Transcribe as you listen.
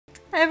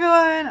Hey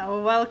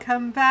everyone,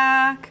 welcome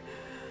back.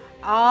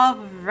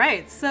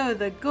 Alright, so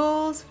the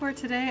goals for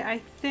today I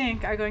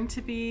think are going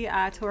to be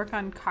to work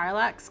on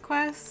Karlach's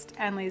quest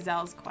and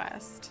Lae'zel's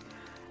quest.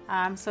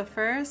 So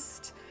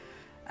first,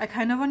 I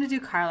kind of want to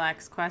do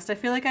Karlach's quest. I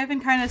feel like I've been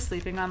kind of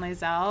sleeping on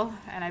Lae'zel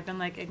and I've been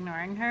like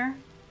ignoring her.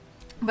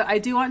 But I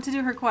do want to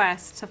do her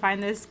quest to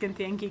find this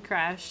Githyanki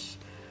crush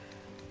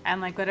and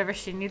like whatever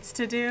she needs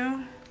to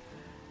do.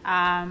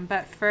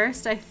 But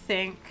first I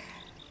think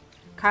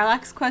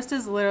Karlach's quest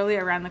is literally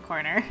around the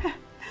corner.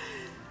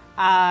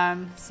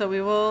 So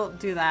we will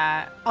do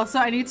that. Also,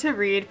 I need to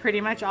read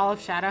pretty much all of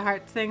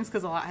Shadowheart's things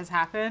because a lot has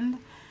happened.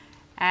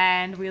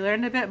 And we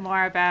learned a bit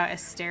more about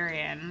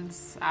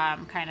Asterian's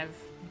kind of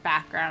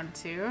background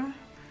too.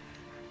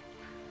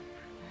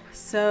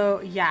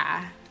 So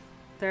yeah,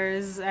 we're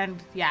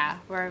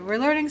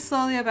learning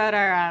slowly about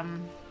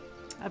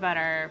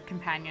our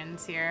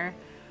companions here.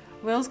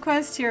 Will's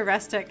quest here,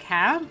 rest at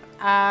camp.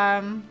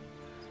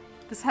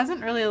 This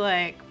hasn't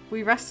really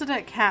we rested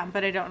at camp,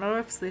 but I don't know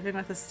if sleeping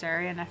with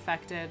Asterian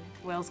affected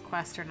Will's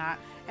quest or not.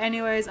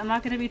 Anyways, I'm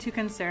not going to be too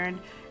concerned.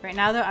 Right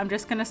now though, I'm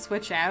just going to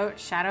switch out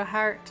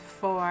Shadowheart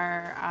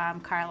for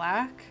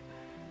Karlach.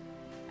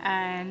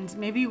 And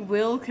maybe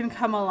Will can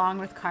come along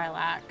with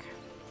Karlach.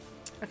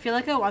 I feel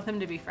like I want them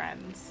to be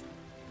friends.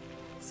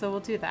 So we'll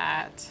do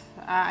that.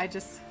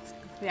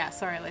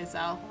 Sorry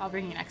Lae'zel, I'll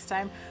bring you next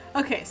time.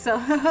 Okay, so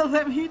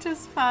let me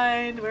just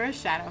find, where is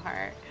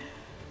Shadowheart?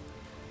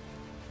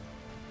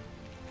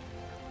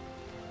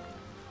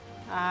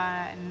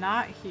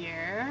 Not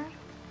here.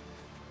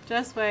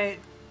 Just wait.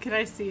 Can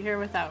I see her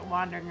without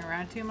wandering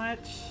around too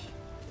much?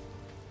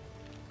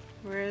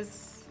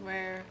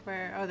 Where?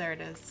 Oh, there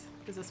it is.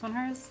 Is this one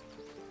hers?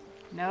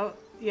 No.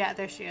 Yeah,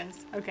 there she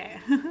is. Okay.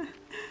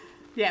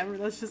 Yeah,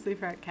 let's just leave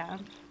her at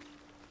camp.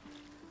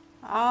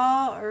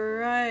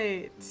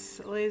 Alright.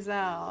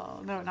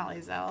 Lae'zel. No, not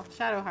Lae'zel.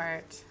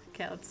 Shadowheart.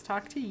 Okay, let's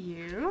talk to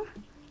you.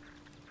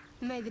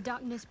 May the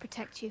darkness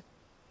protect you.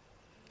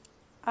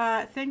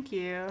 Thank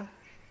you.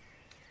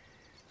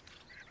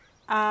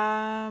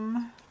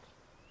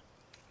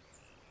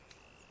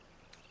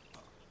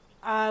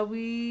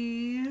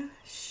 We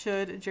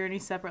should journey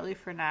separately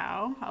for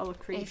now. I'll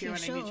look for you here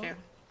when I need you.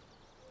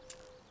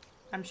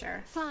 I'm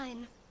sure.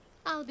 Fine.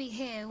 I'll be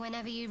here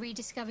whenever you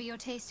rediscover your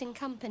taste in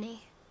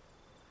company.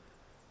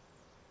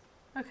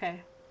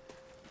 Okay.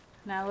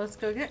 Now let's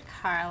go get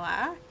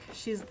Karlach.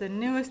 She's the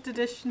newest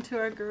addition to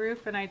our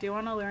group and I do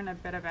want to learn a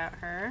bit about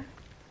her.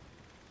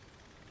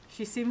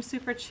 She seems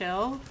super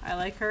chill. I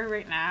like her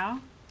right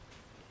now.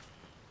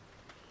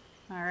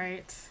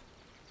 Alright.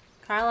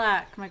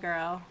 Karlach, my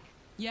girl.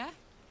 Yeah?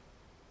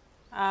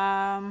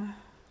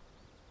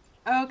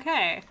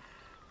 Okay.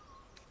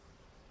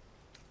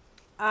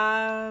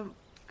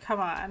 Come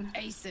on.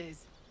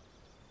 Aces.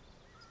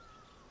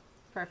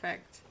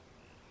 Perfect.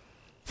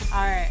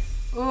 Alright.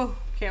 Ooh,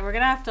 okay, we're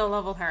gonna have to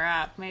level her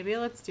up. Maybe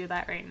let's do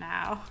that right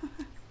now.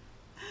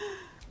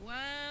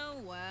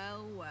 Well.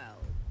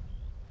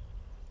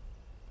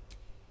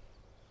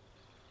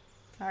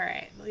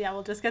 Alright, yeah,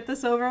 we'll just get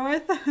this over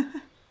with.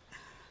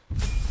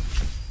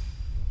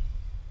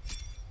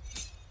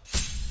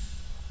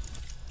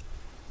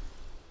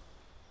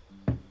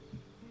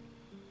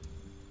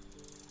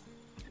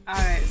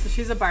 Alright, so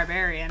she's a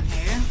barbarian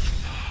here.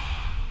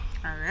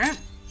 Alright.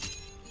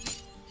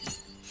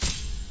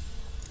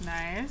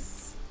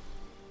 Nice.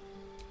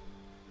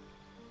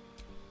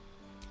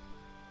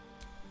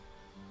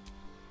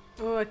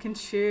 Oh, I can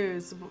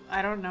choose.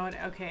 I don't know what.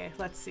 Okay,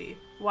 let's see.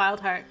 Wild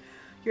Heart.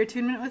 Your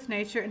attunement with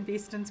nature and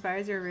beast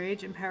inspires your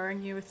rage,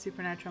 empowering you with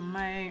supernatural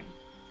might.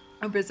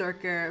 A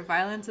berserker.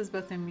 Violence is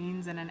both a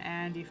means and an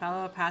end. You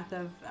follow a path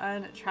of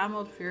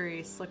untrammeled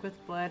fury, slick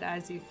with blood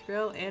as you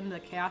thrill in the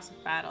chaos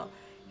of battle,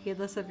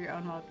 heedless of your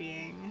own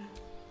well-being.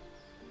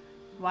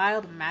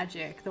 Wild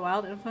magic. The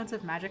wild influence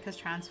of magic has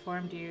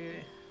transformed you,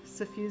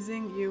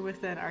 suffusing you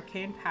with an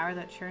arcane power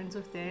that churns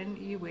within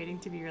you, waiting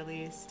to be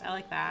released. I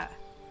like that.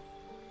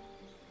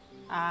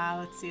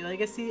 Let's see.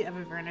 Legacy of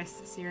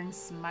Avernus, Searing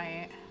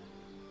Smite.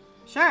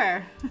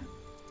 Sure.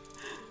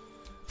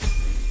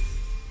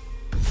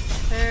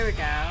 There we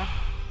go.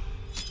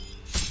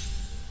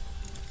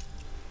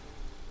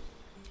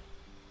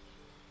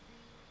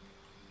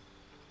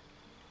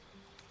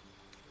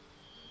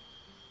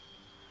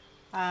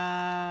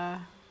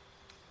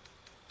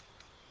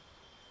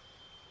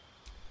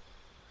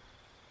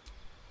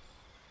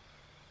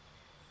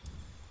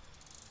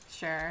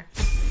 Sure.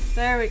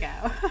 There we go.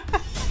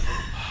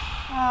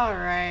 All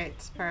right,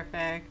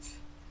 perfect.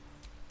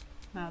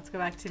 Now let's go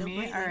back to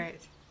me. All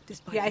right.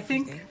 Yeah, I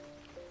think.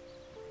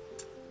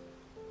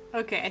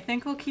 Okay, I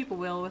think we'll keep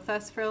Will with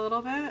us for a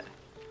little bit.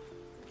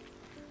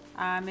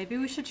 Maybe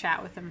we should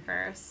chat with him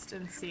first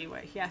and see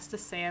what he has to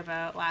say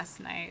about last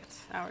night,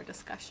 our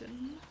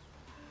discussion.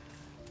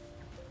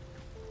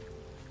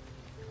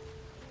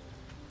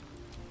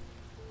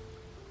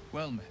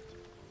 Well met.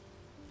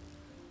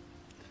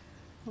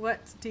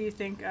 What do you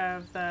think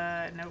of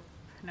the...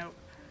 Nope.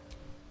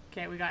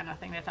 Okay, we got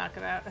nothing to talk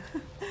about.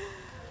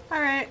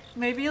 Alright,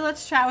 maybe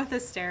let's chat with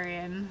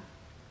Asterian.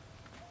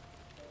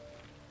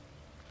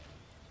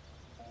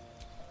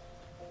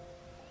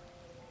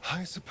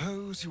 I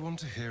suppose you want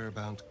to hear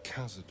about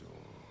Cazador.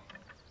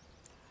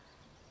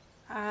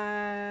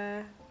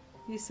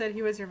 You said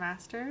he was your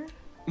master?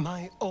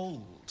 My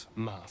old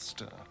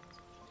master.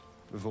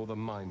 Before the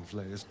Mind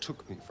Flayers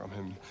took me from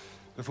him.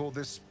 Before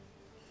this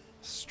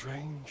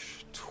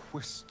strange,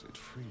 twisted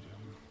freedom.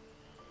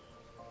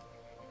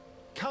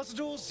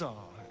 Cazador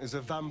Zar is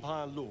a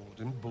vampire lord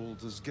in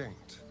Baldur's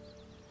Gate.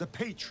 The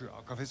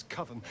patriarch of his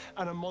coven,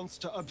 and a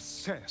monster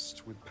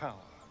obsessed with power.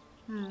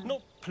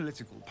 Not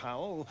political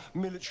power or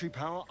military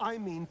power, I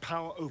mean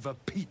power over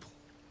people.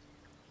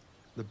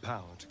 The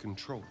power to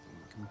control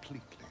them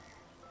completely.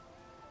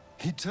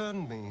 He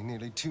turned me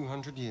nearly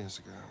 200 years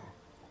ago.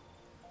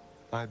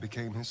 I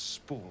became his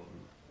spawn.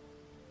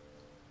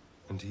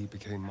 And he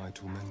became my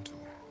tormentor.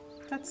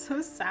 That's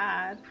so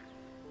sad.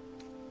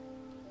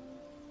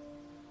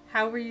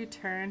 How were you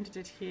turned?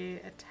 Did he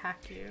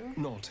attack you?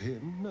 Not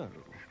him, no.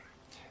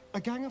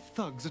 A gang of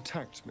thugs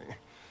attacked me,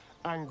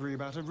 angry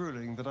about a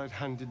ruling that I'd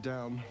handed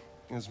down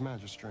as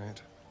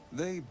magistrate.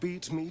 They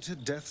beat me to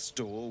death's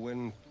door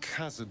when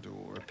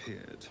Cazador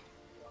appeared.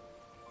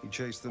 He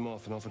chased them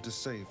off and offered to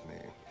save me,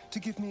 to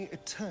give me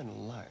eternal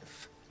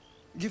life.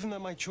 Given that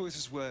my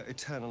choices were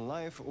eternal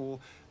life or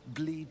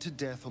bleed to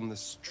death on the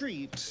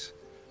street,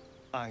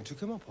 I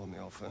took him up on the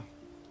offer.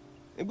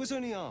 It was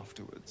only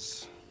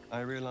afterwards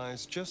I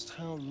realized just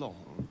how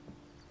long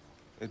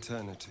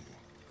eternity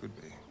could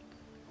be.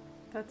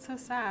 That's so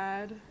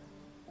sad.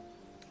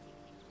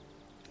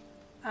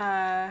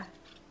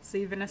 So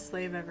you've been a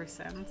slave ever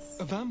since?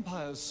 A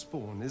vampire's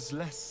spawn is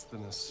less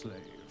than a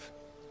slave.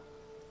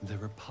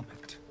 They're a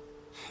puppet.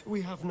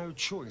 We have no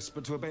choice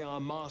but to obey our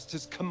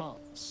master's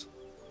commands.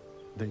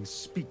 They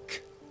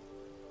speak,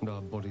 and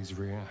our bodies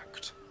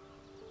react.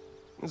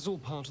 It's all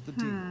part of the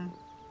deal.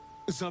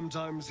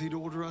 Sometimes he'd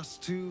order us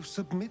to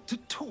submit to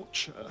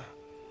torture.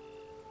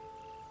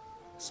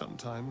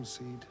 Sometimes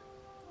he'd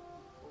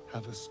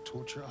have us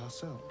torture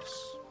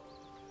ourselves.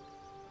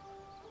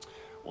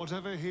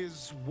 Whatever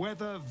his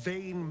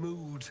weather-vane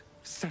mood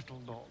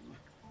settled on.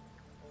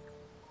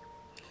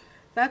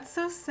 That's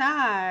so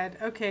sad.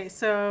 Okay,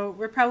 so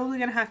we're probably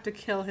gonna have to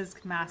kill his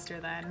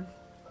master then.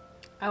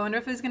 I wonder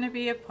if there's gonna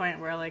be a point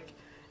where, like,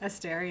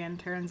 Astarion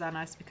turns on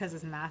us because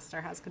his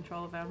master has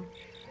control of him.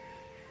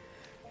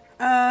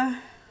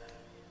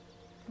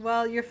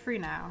 Well, you're free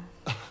now.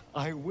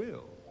 I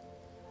will.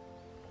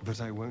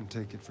 But I won't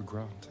take it for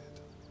granted.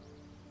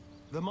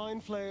 The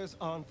Mind Flayers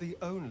aren't the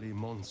only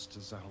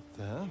monsters out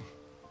there.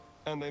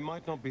 And they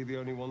might not be the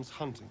only ones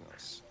hunting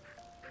us.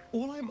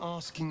 All I'm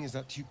asking is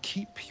that you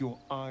keep your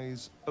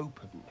eyes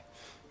open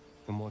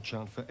and watch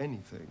out for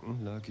anything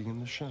lurking in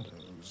the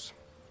shadows.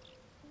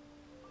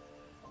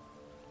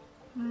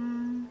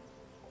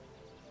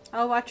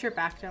 I'll watch your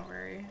back, don't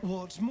worry.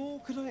 What more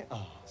could I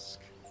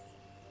ask?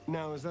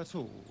 Now, is that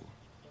all?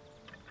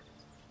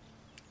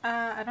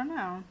 I don't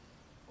know.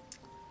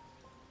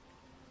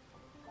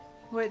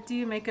 What do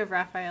you make of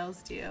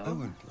Raphael's deal? I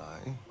won't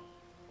lie.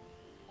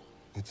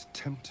 It's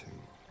tempting.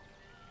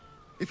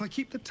 If I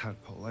keep the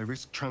tadpole, I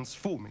risk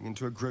transforming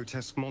into a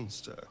grotesque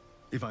monster.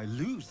 If I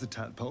lose the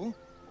tadpole,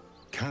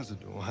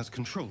 Cazador has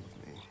control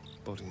of me,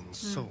 body and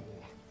soul.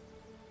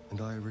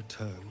 And I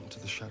return to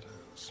the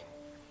shadows.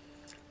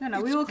 No,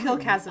 we will kill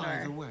Either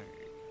Cazador. way.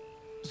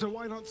 So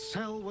why not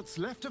sell what's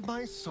left of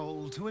my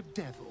soul to a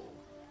devil?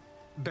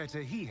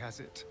 Better he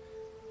has it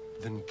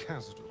than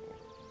Cazador.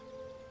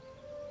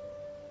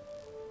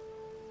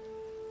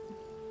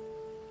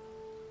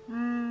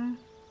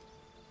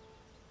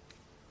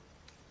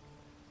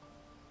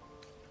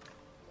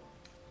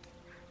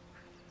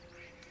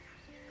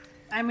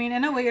 I mean,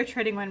 in a way, you're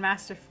trading one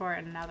master for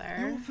another.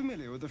 You're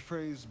familiar with the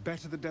phrase,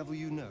 better the devil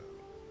you know?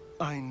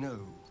 I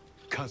know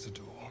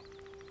Cazador.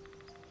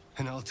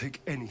 And I'll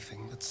take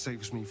anything that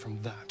saves me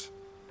from that.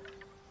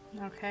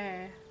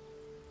 Okay.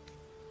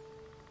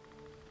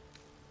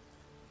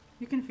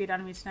 You can feed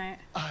on me tonight.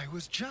 I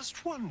was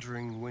just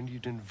wondering when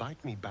you'd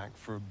invite me back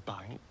for a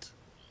bite.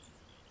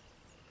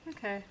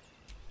 Okay.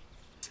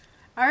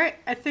 Alright,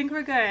 I think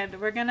we're good.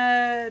 We're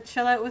gonna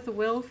chill out with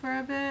Will for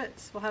a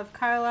bit. We'll have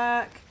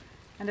Karlach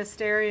and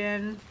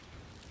Astarion.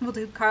 We'll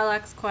do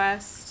Karlach's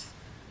quest.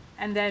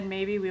 And then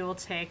maybe we will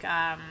take,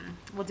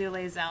 we'll do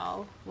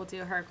Lae'zel. We'll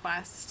do her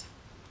quest.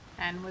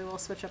 And we will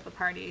switch up the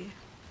party.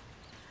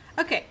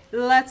 Okay,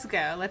 let's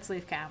go. Let's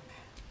leave camp.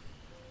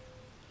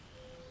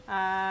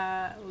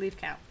 Leave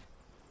camp.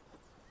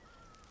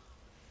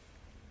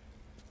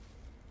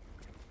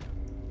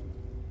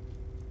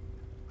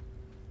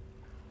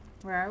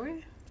 Where are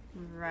we?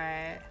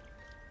 Right.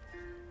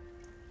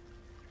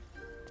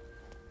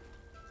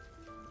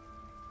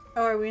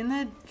 Oh, are we in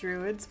the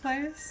druid's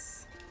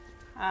place?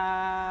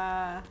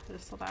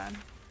 Just hold on.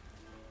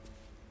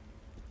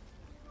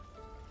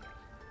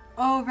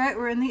 Oh, right,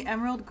 we're in the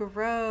Emerald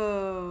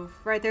Grove.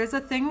 Right, there's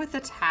a thing with the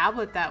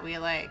tablet that we,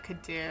 like,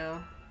 could do.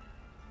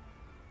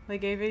 They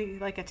gave me,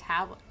 like, a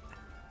tablet.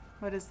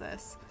 What is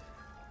this?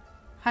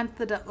 Hunt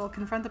the devil,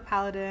 confront the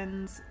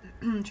paladins,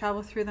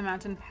 travel through the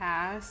mountain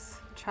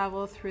pass,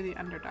 travel through the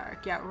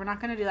Underdark. Yeah, we're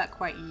not going to do that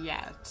quite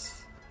yet.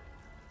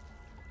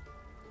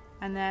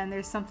 And then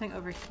there's something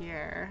over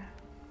here.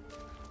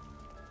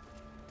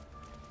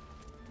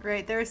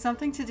 Right, there was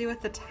something to do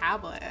with the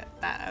tablet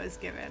that I was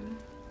given.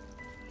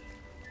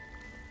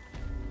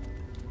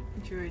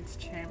 Druid's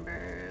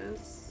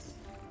chambers.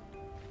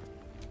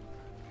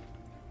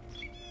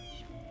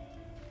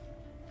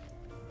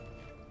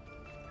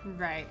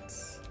 Right.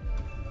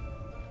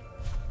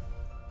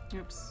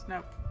 Oops,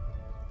 nope.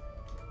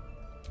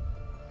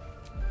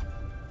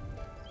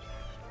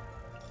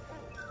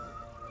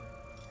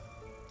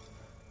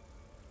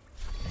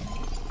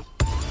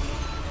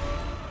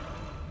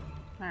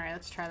 Alright,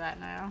 let's try that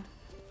now.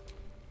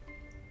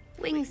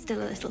 Wing's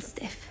still a little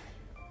stiff,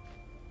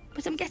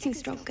 but I'm getting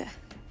stronger.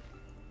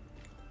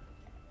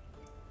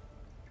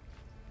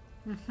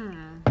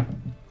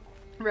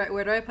 Right,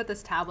 where do I put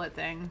this tablet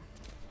thing?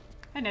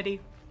 Hi, Nettie.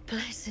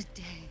 Blessed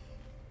day.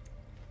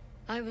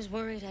 I was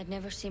worried I'd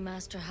never see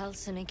Master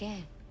Halsin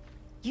again.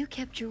 You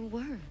kept your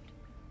word.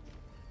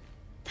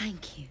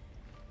 Thank you.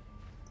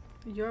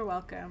 You're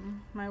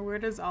welcome. My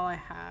word is all I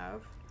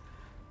have.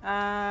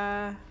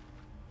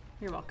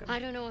 You're welcome. I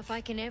don't know if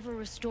I can ever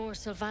restore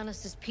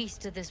Sylvanas' peace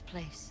to this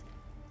place.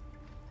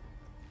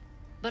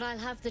 But I'll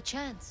have the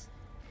chance.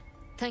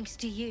 Thanks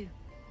to you.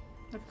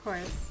 Of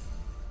course.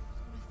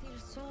 I feel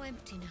so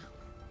empty now.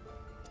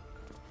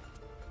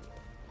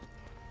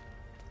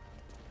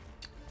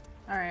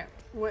 Alright,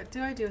 what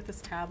do I do with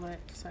this tablet?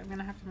 So I'm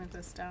gonna have to move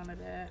this down a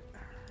bit.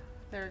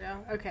 There we go.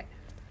 Okay.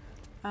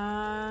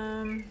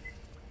 A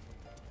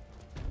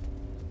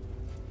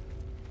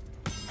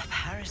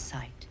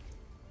parasite.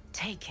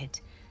 Take it.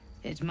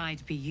 It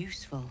might be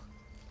useful.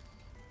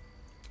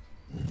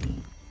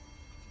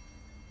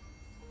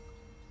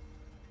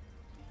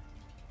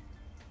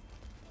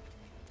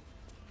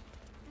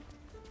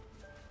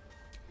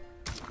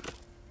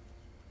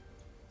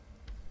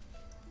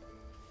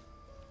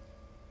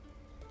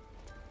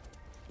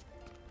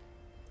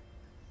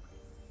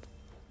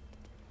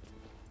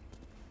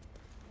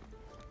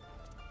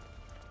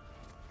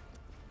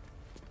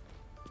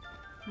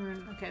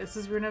 Okay, this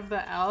is Rune of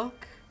the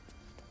Elk.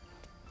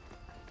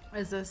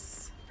 Is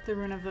this the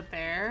Rune of the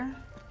Bear?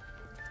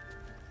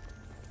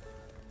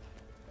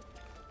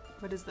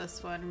 What is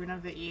this one? Rune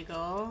of the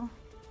Eagle.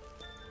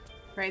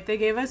 Right, they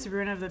gave us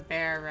Rune of the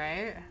Bear,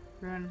 right?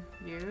 Rune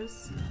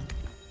use.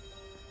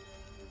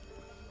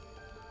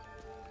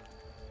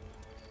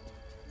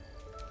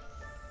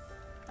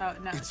 Oh,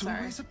 no, It's sorry.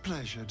 always a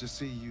pleasure to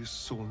see you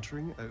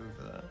sauntering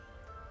over.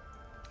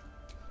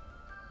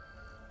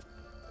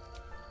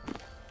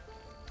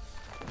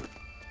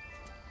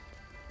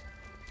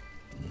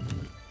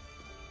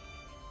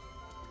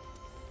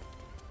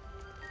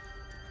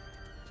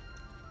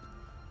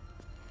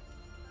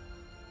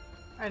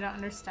 I don't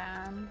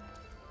understand.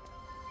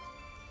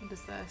 What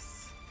is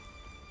this?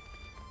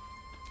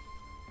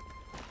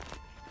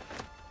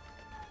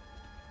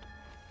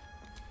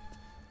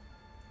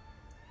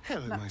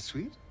 Hello, No. my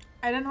sweet.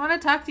 I didn't want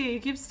to talk to you. You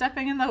keep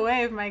stepping in the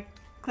way of my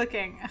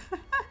clicking.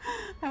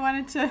 I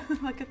wanted to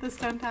look at the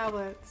stone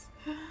tablets.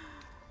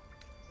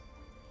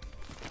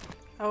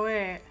 Oh,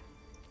 wait.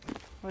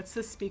 What's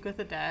this? Speak with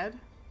the dead?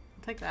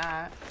 I'll take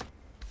that.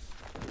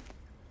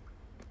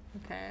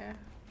 Okay.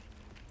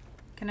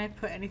 Can I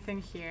put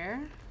anything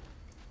here?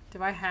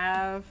 Do I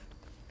have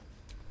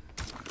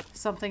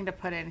something to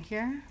put in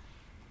here?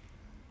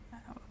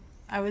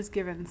 I was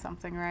given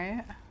something,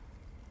 right?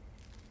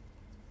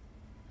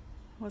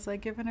 Was I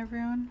given a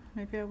rune?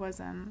 Maybe I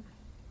wasn't.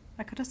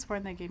 I could have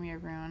sworn they gave me a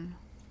rune.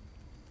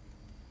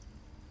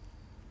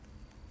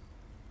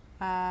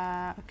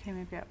 Okay,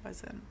 maybe I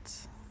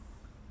wasn't.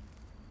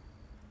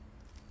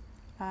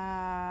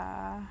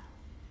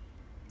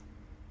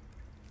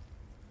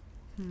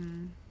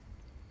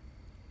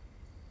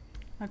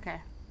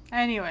 Okay.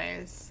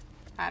 Anyways,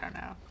 I don't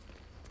know.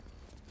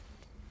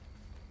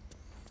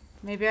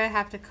 Maybe I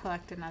have to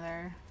collect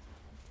another.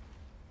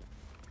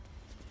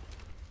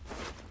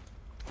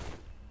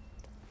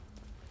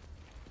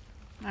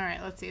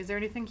 Alright, let's see. Is there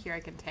anything here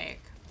I can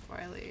take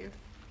before I leave?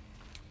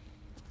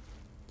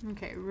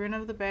 Okay, Rune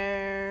of the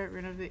Bear,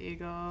 Rune of the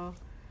Eagle.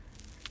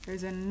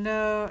 There's a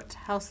note,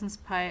 Halsin's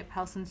Pipe,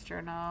 Halsin's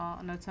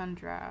Journal, Notes on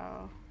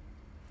Drow.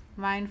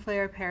 Mind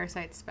Flayer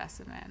Parasite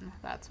Specimen.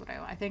 That's what I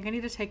want. I think I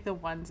need to take the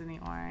ones in the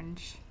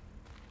orange.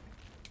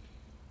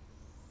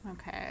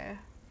 Okay.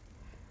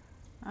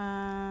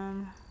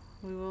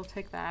 We will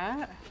take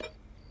that.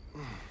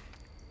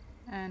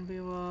 And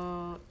we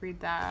will read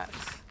that.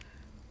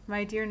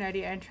 My dear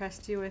Nettie, I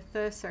entrust you with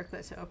the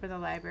circlet to open the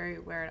library.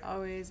 Wear it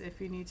always. If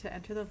you need to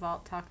enter the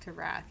vault, talk to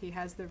Wrath. He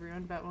has the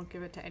rune but won't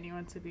give it to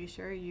anyone, so be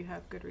sure you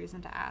have good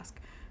reason to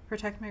ask.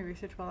 Protect my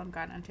research while I'm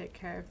gone and take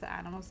care of the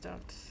animals.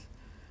 Don't.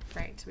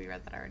 Right, we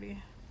read that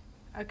already.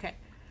 Okay.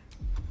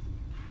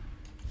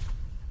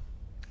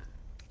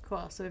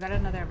 Cool, so we got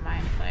another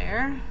Mind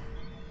Flayer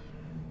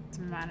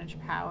to manage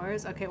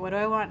powers. Okay, what do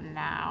I want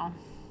now?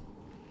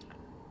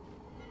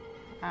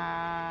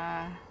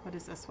 What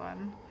is this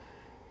one?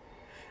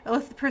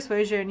 With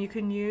Persuasion, you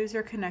can use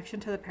your connection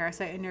to the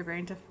parasite in your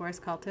brain to force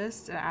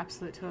cultists and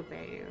Absolute to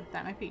obey you.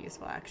 That might be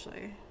useful,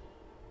 actually.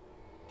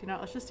 you know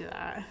what? Let's just do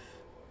that.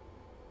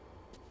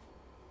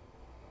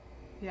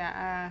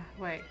 Yeah,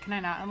 wait, can I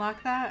not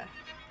unlock that?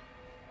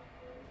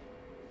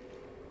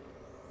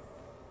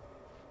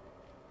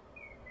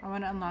 I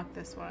want to unlock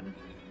this one.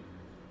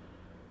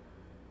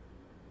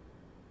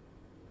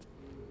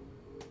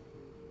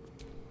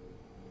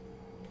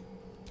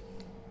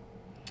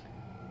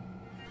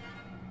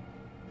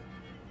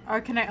 Or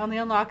can I only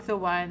unlock the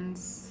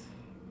ones?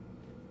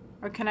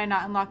 Or can I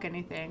not unlock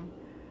anything?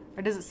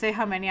 Or does it say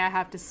how many I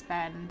have to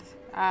spend?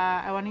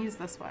 I want to use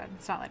this one.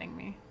 It's not letting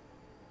me.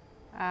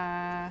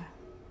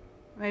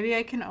 Maybe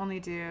I can only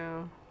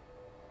do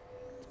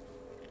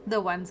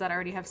the ones that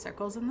already have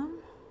circles in them.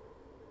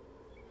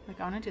 Like,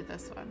 I want to do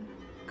this one.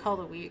 Call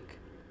the week.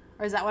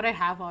 Or is that what I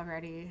have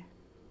already?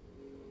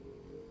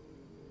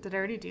 Did I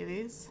already do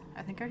these?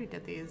 I think I already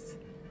did these.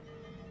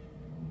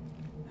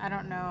 I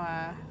don't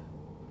know,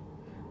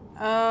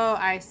 oh,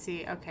 I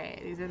see. Okay,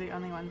 these are the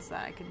only ones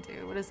that I can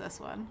do. What is this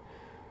one?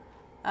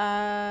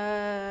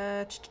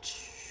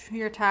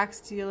 Your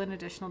attacks deal an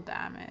additional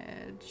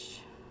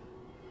damage.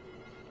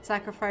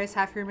 Sacrifice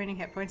half your remaining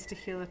hit points to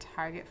heal a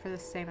target for the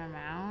same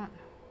amount.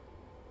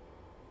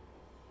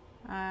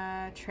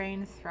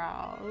 Train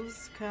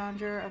thralls.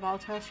 Conjure a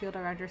volatile shield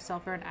around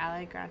yourself or an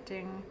ally,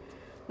 granting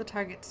the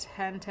target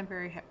 10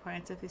 temporary hit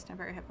points. If these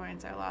temporary hit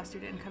points are lost due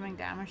to incoming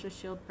damage, the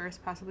shield bursts,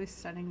 possibly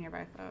stunning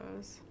nearby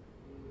foes.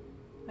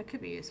 That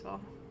could be useful.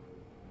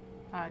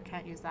 Oh, I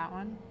can't use that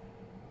one.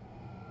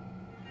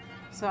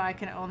 So I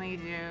can only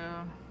do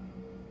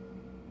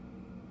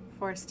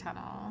Force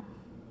Tunnel.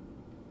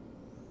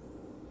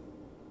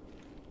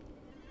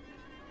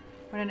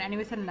 When an enemy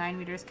within 9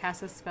 meters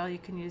casts a spell, you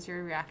can use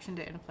your reaction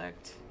to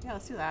inflict. Yeah,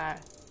 let's do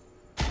that.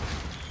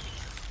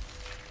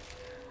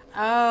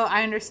 Oh,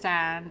 I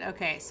understand.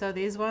 Okay, so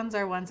these ones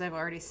are ones I've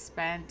already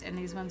spent, and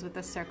these ones with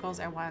the circles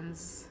are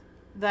ones...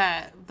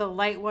 The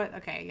light one...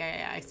 Okay,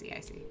 yeah, I see.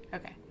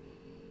 Okay.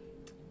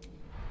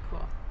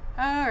 Cool.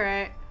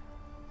 Alright.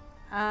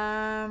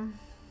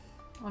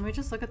 Let me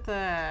just look at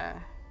the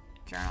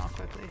journal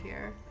quickly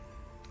here.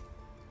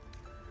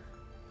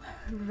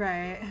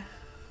 Right.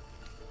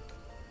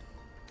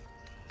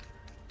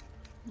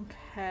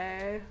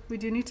 Okay. We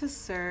do need to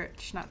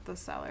search, not the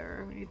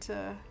cellar. We need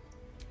to...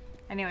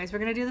 Anyways, we're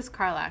gonna do this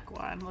Karlach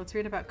one. Let's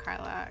read about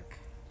Karlach.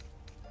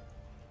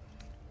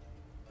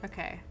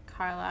 Okay.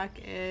 Karlach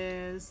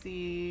is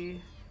the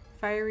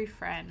fiery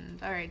friend.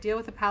 Alright, deal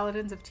with the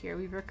paladins of Tyr.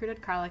 We've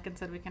recruited Karlach and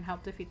said we can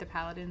help defeat the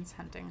paladins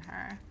hunting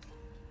her.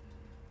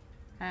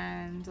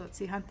 And let's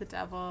see, hunt the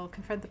devil,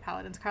 confront the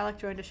paladins. Karlach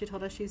joined us. She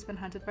told us she's been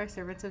hunted by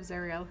servants of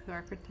Zariel who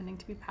are pretending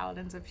to be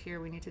paladins of Tyr.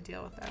 We need to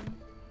deal with them.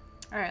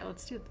 Alright,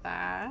 let's do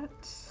that.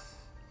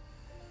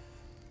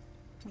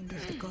 Wonder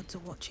if the gods are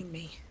watching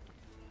me.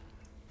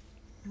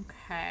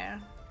 Okay.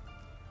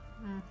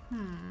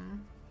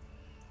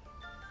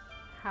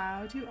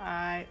 How do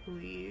I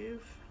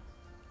leave?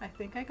 I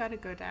think I gotta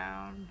go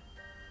down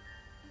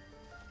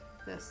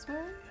this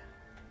way?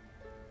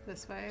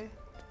 This way.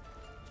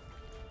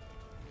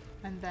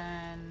 And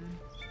then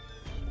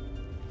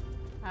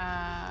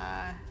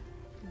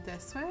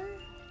this way?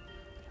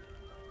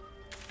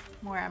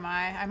 Where am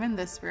I? I'm in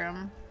this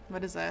room.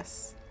 What is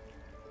this?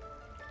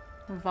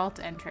 Vault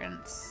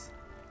entrance.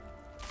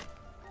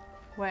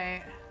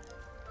 Wait.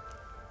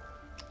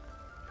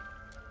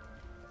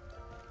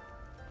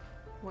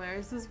 Where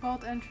is this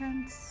vault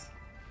entrance?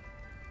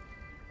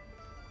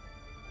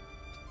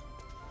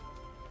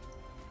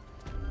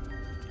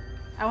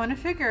 I want to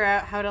figure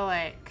out how to,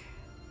 like...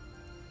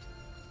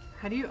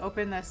 How do you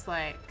open this,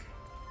 like,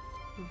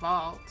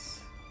 vault?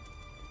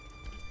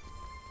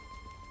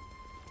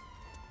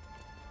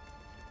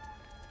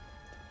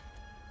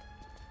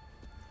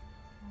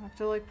 I have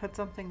to, like, put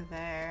something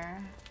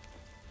there.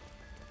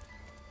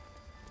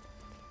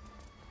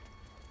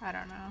 I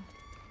don't know.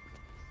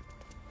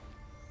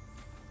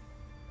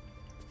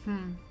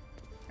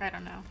 I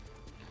don't know.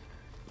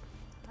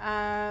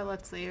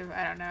 Let's leave.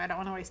 I don't know. I don't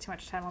want to waste too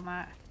much time on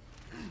that.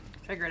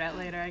 Figure it out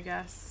later, I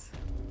guess.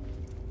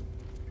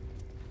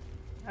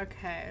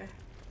 Okay.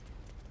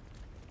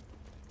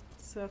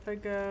 So if I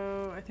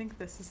go... I think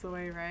this is the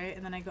way, right?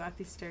 And then I go up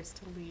these stairs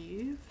to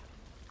leave.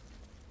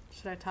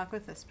 Should I talk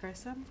with this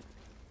person?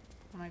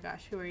 Oh my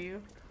gosh, who are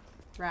you?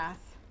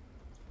 Wrath.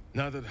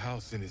 Now that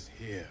Halsin is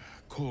here,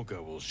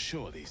 Korga will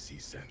surely see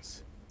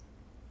sense.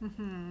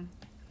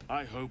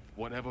 I hope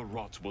whatever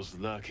rot was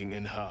lurking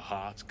in her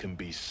heart can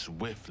be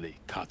swiftly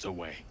cut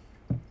away.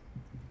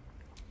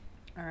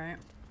 Alright.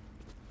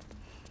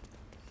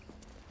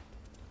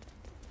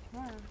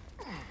 Wow.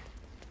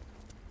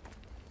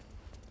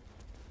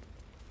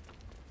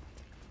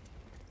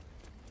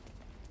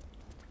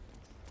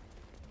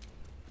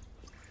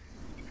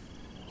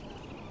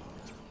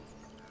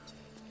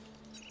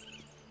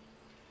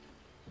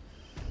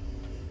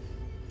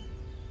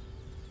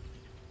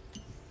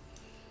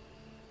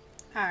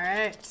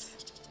 Alright.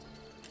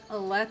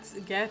 Let's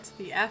get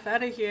the F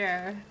out of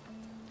here.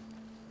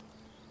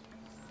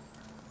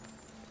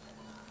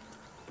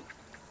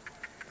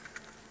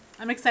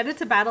 I'm excited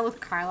to battle with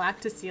Karlach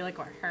to see like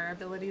what her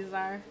abilities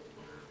are.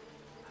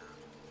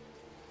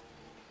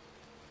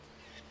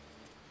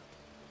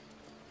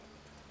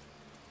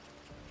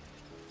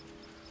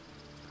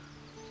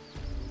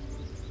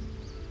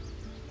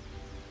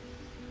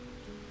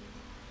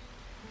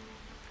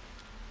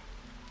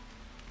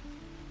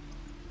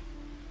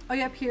 Oh,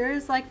 yep,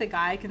 here's like the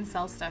guy can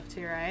sell stuff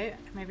to, right?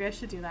 Maybe I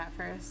should do that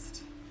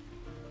first.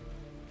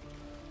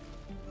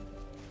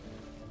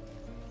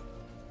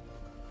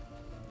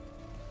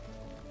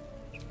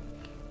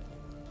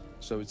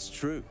 So it's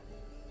true.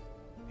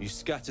 You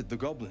scattered the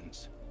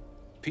goblins.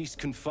 Peace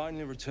can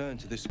finally return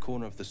to this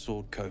corner of the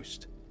Sword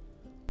Coast.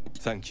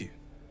 Thank you.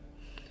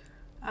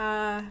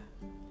 I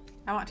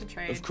want to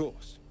trade. Of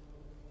course.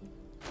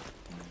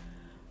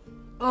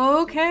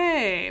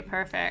 Okay,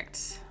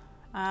 perfect.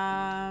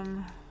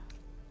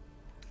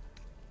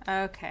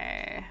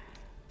 Okay.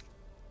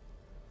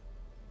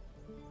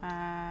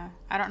 I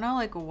don't know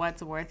like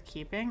what's worth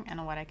keeping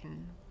and what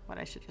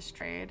I should just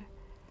trade.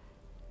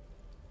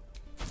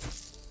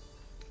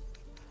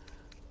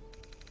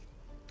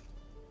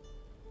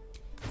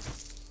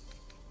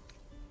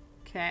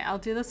 Okay, I'll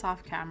do this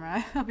off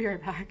camera. I'll be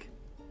right back.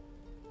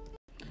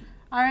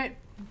 Alright,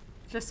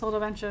 just sold a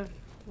bunch of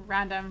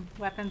random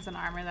weapons and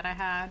armor that I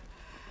had.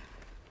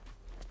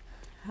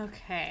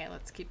 Okay,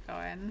 let's keep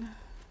going.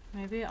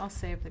 Maybe I'll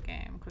save the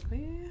game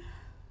quickly.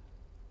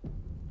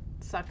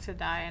 Suck to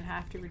die and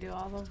have to redo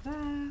all of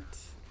that.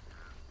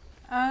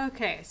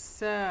 Okay,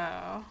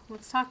 so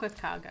let's talk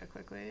with Kaga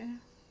quickly.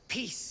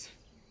 Peace.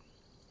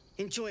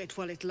 Enjoy it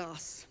while it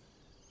lasts.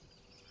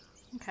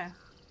 Okay.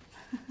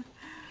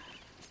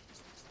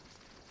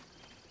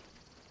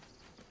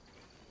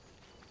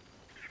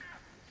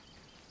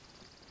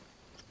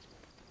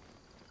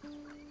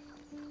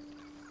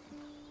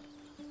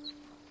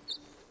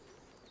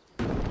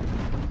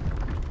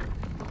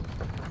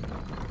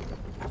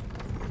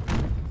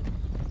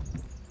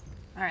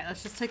 All right,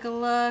 let's just take a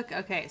look.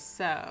 Okay,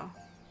 so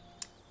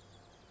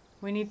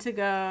we need to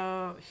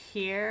go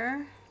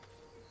here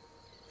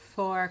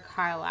for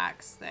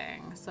Karlach's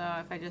thing. So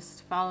if I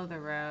just follow the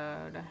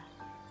road.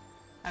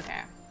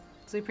 Okay,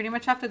 so we pretty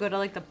much have to go to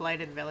like the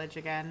Blighted Village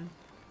again.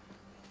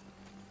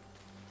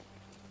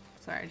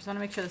 Sorry, I just want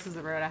to make sure this is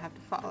the road I have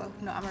to follow.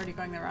 No, I'm already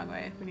going the wrong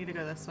way. We need to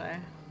go this way.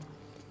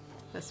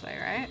 This way,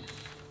 right?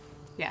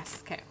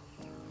 Yes, okay.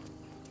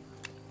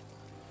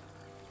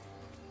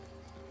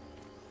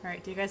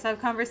 Alright, do you guys have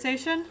a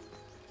conversation?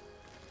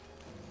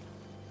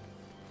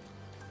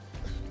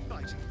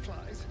 Biting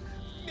flies.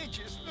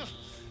 Midges. Ugh.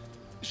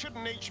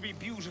 Shouldn't nature be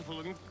beautiful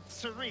and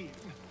serene?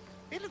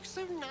 It looks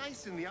so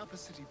nice in the upper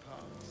city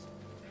parts.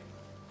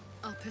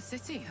 Upper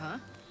city, huh?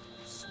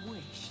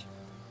 Swish.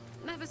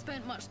 Never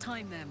spent much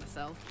time there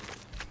myself.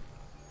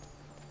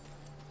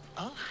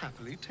 I'll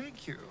happily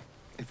take you,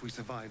 if we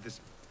survive this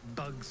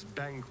bug's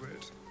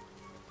banquet.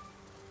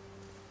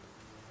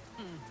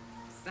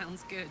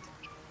 Sounds good.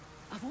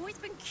 I've always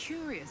been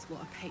curious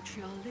what a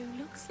Patriarch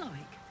looks like.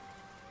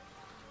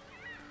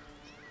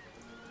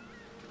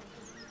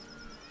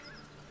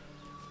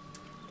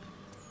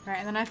 Right,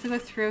 and then I have to go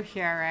through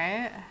here,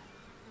 right?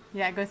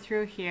 Yeah, I go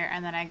through here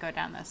and then I go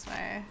down this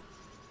way.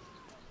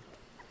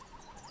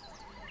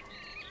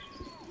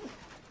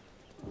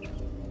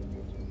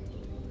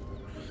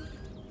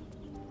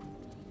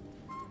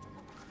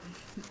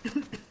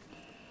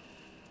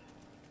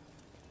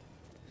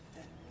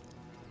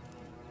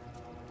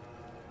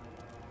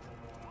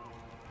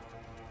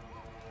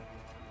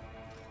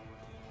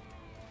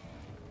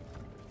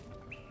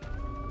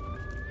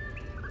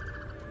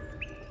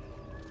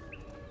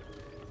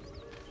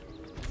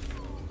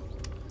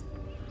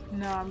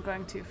 No, I'm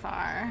going too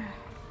far.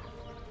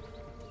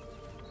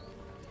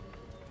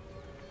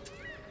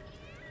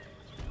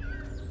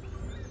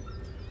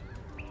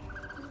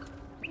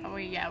 Oh,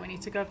 yeah, we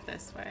need to go up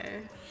this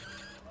way.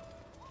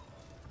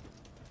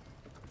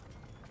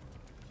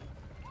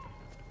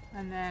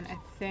 And then I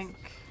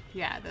think,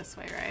 yeah, this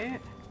way, right?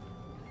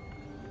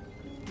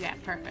 Yeah,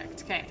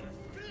 perfect. Okay.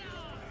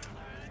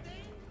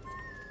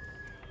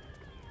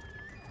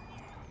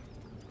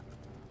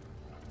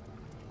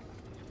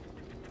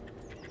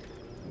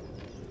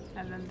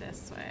 And then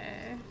this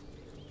way.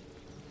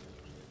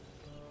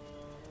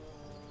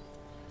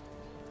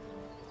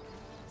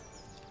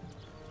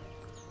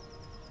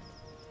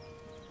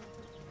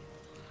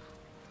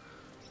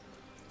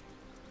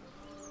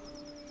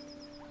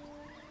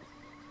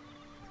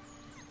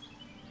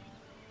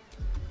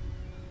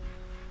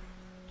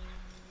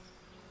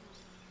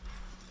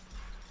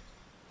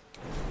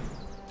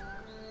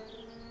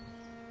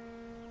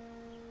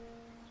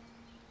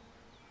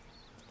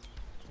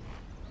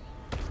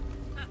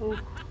 Ooh.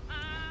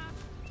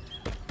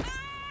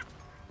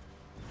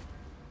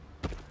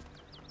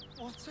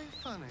 What's so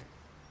funny?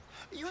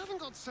 You haven't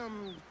got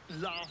some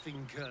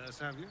laughing curse,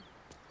 have you?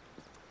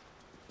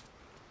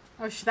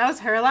 Oh, that was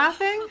her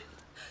laughing?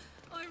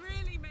 I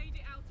really made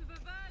it out of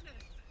Avernus.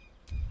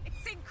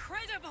 It's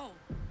incredible.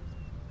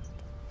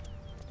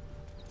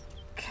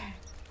 Okay.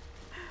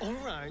 All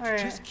right,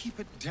 just keep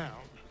it down.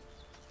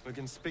 We're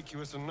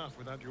conspicuous enough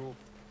without your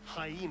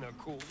hyena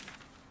call.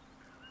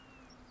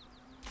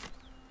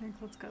 I think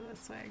let's go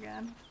this way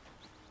again.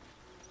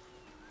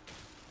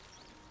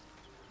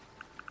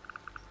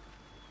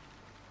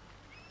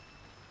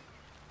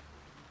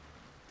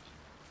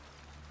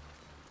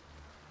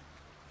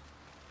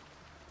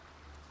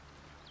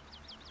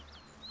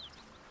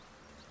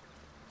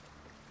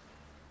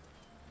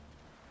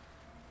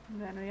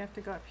 Then we have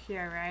to go up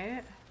here,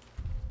 right?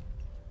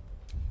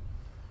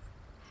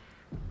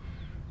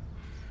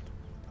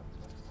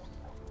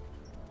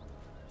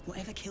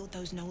 Whatever killed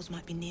those gnolls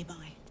might be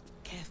nearby.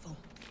 Careful.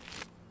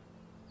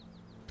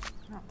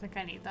 I don't think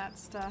I need that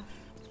stuff.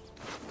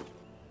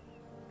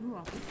 Ooh,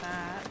 I'll put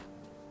that.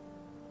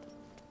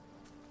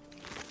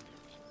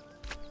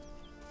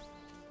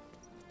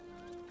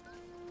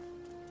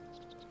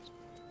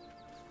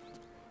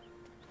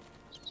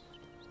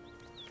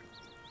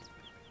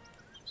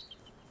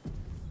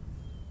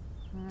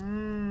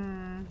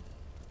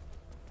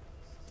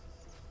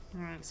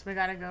 Alright, so we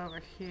gotta go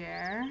over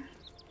here.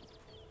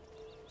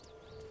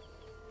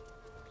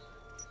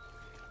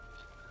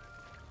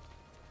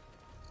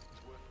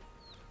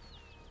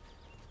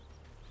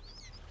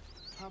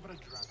 How about a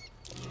dragon?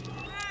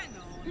 Hang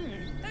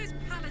on. Those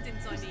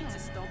paladins I need to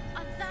stop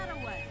are that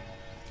away.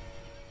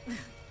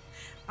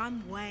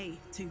 I'm way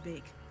too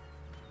big.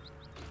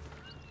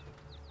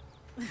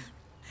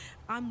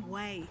 I'm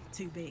way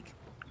too big.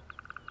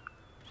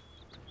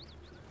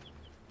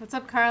 What's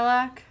up,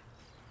 Karlak?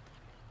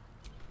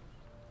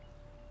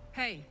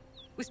 Hey,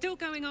 we're still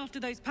going after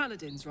those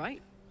paladins, right?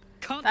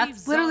 Can't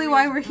That's leave literally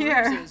why Zariel's we're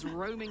here. bruisers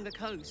roaming the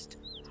coast.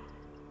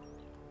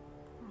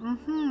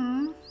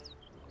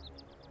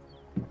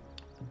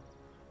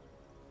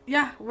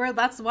 Yeah,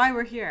 that's why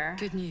we're here.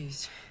 Good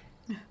news.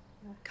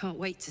 Can't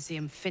wait to see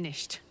him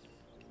finished.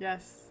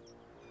 Yes.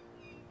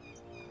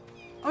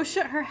 Oh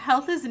shit, her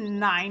health is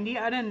 90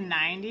 out of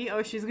 90.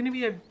 Oh, she's gonna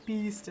be a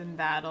beast in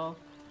battle.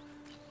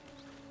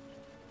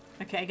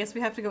 Okay, I guess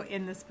we have to go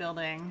in this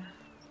building.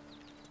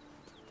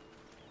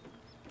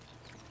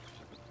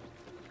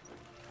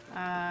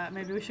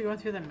 Maybe we should go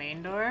through the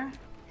main door.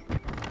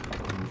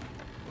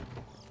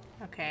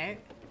 Okay.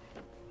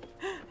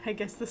 I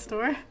guess the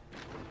store.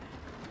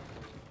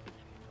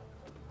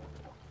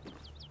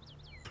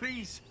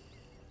 Please,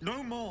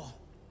 no more.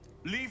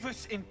 Leave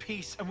us in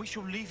peace and we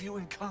shall leave you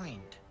in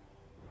kind.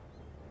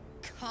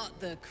 Cut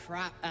the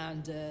crap,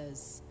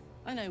 Anders.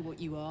 I know what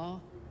you are.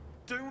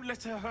 Don't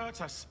let her hurt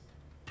us.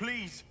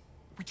 Please,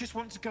 we just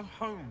want to go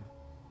home.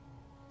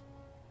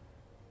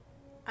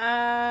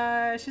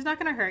 She's not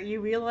gonna hurt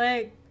you. We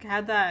like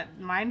had that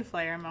mind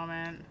flayer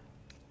moment.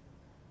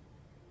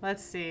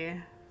 Let's see.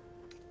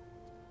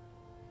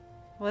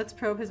 Let's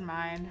probe his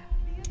mind.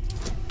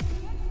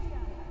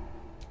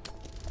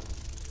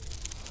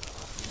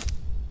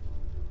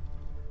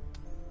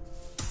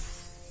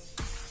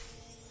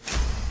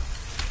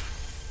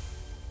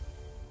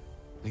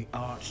 The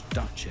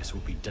Archduchess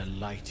will be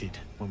delighted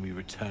when we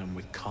return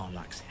with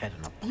Karlak's head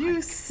on a pike.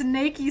 You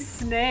snaky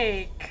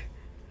snake.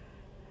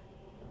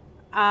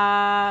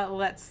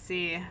 Let's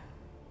see.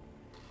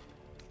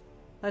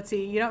 Let's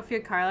see. You don't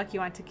fear Karlak. You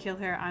want to kill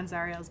her on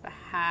Zariel's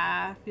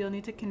behalf. You'll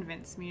need to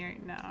convince me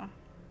right now.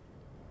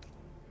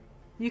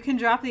 You can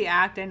drop the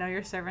act. I know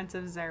you're servants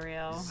of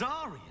Zariel.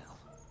 Zariel?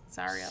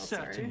 Zariel,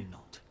 Certainly sorry.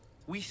 not.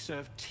 We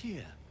serve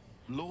Tyr,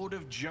 Lord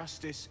of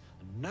Justice,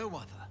 and no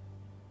other.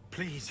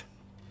 Please,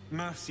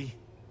 mercy.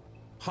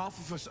 Half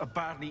of us are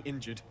badly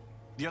injured,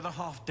 the other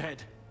half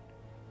dead.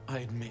 I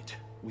admit,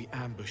 we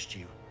ambushed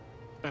you.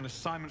 An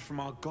assignment from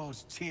our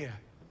gods, Tyr.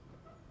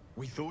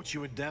 We thought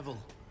you a devil,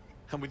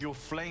 and with your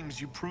flames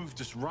you proved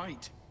us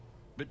right.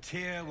 But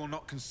Tyr will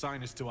not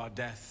consign us to our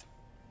death.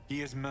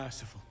 He is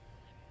merciful.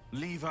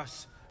 Leave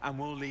us, and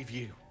we'll leave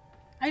you.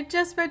 I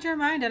just read your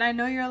mind and I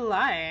know you're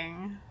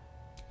lying.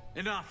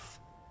 Enough!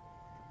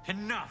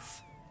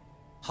 Enough!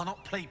 I'll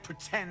not play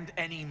pretend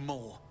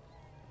anymore.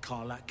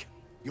 Karlak,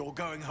 you're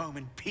going home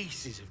in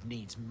pieces if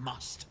needs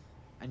must.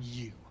 And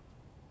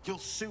you'll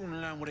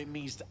soon learn what it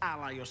means to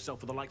ally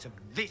yourself with the likes of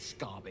this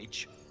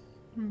garbage.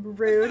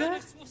 Rude.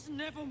 This was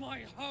never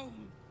my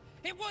home.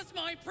 It was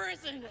my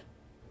prison.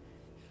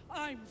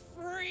 I'm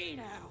free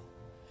now.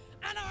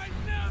 And I'm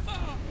never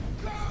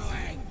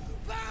going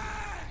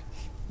back!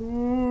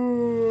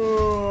 Ooh.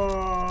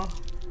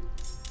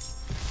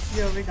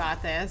 Yo, we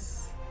got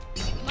this.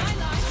 My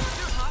life is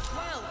your hot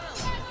well.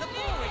 The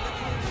boring.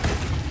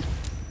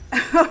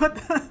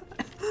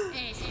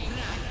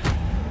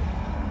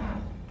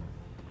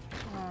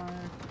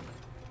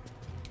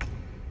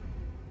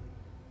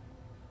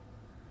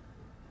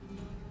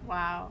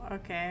 Wow,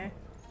 okay.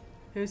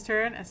 Whose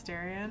turn?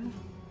 Asterion?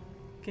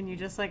 Can you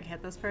just like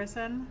hit this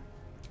person?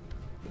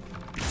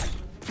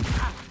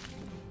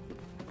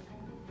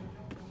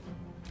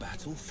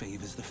 Battle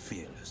favors the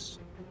fearless.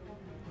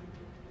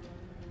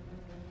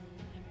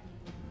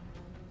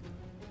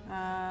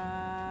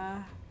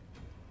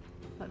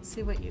 Let's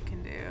see what you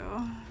can do.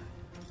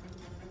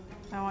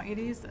 I want you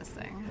to use this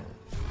thing.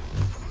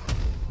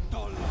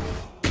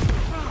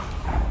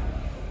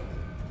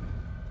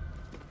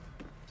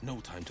 No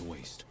time to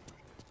waste.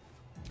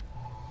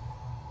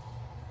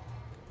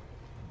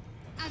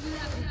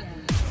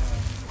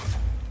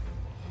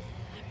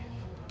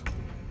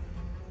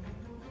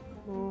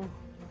 Ooh.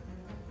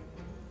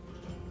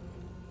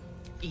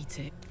 Eat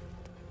it.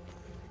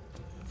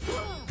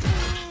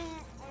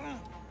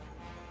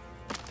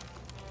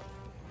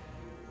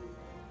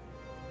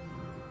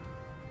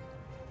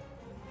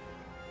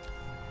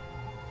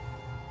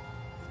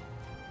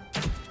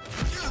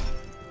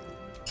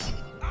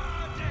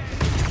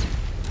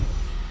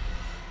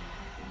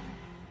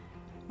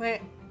 Wait,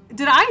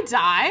 did I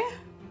die?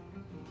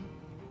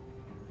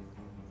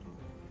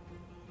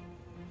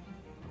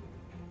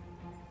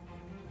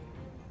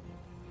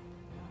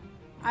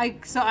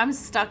 So I'm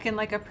stuck in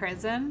like a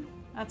prison?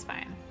 That's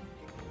fine.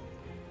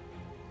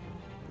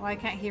 Why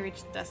can't he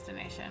reach the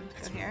destination?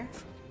 Go here.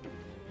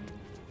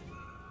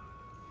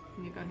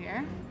 Can you go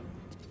here?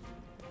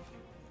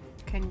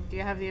 Do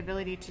you have the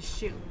ability to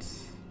shoot?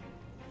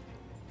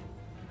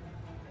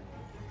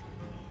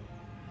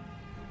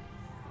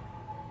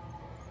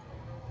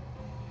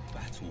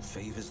 Battle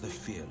favors the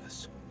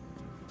fearless.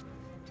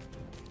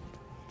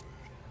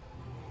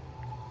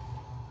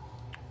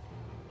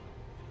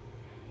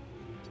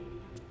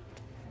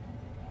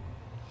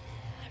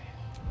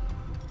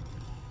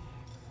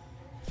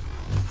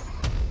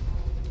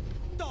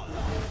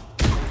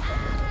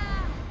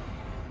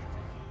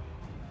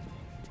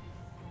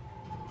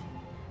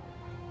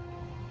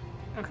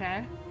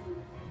 Okay.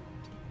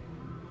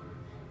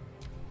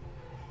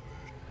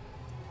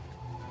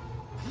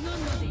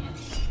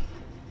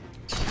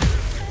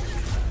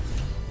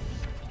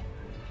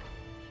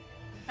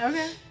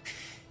 Okay.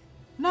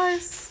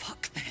 Nice.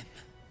 Fuck them.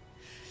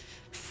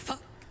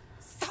 Fuck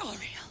Zariel.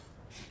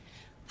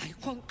 I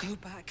won't go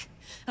back.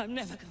 I'm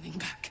never going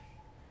back.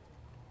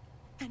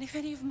 And if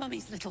any of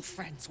Mummy's little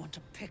friends want to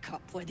pick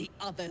up where the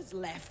others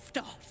left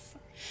off,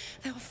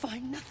 they'll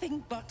find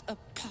nothing but a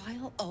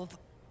pile of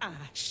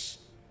ash.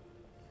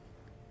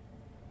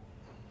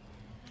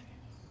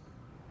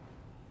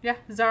 Yeah,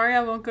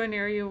 Zariel won't go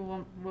near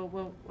you.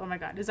 Oh my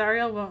god,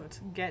 Zariel won't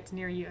get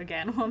near you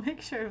again. We'll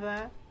make sure of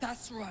that.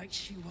 That's right,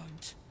 she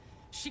won't.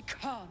 She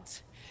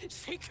can't.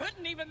 She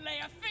couldn't even lay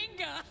a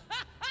finger.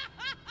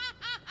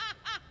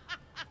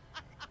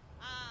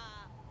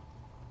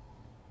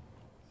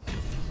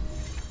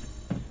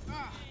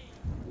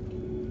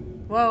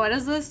 Whoa, what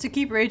is this? To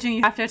keep raging,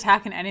 you have to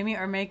attack an enemy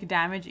or make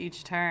damage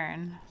each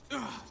turn.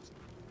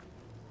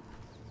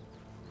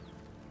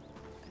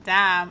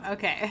 Damn,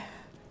 okay.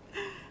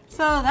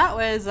 So that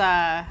was,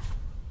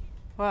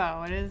 whoa,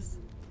 what is...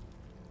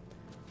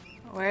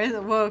 Where is...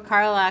 Whoa,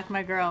 Karlach,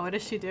 my girl, what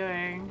is she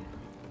doing?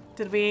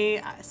 Did we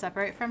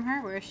separate from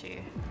her? Where is she?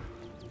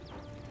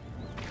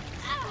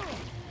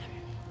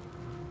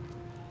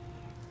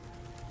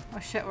 Oh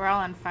shit, we're all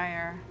on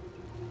fire.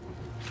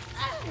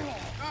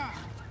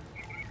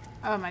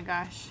 Oh my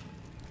gosh.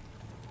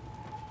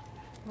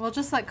 We'll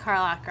just let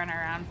Karlach run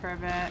around for a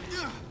bit.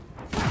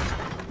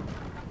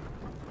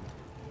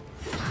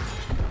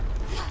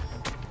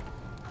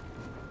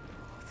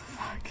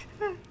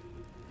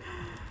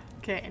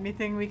 Okay,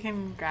 anything we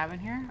can grab in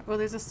here? Oh,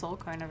 there's a soul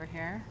coin over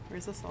here.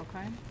 Where's the soul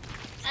coin?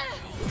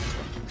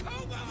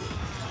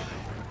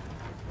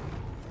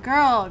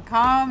 Girl,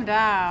 calm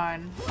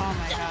down. Oh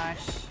my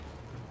gosh.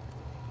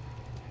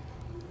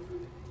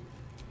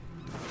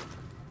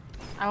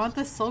 I want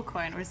the soul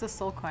coin. Where's the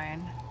soul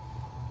coin?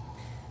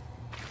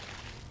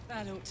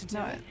 That ought to do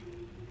No, it.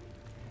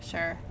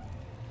 Sure.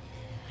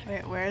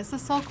 Wait, where is the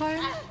soul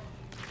coin?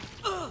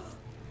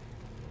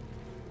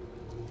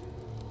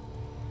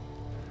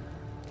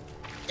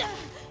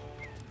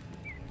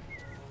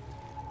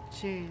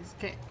 Jeez,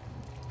 okay.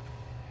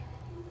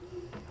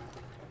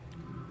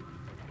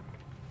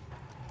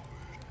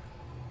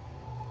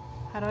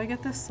 How do I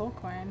get this soul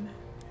coin?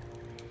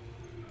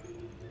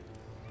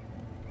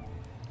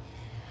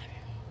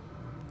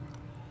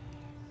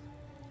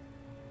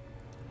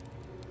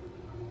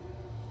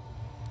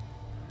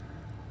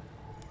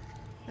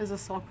 Is a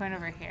soul coin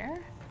over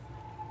here?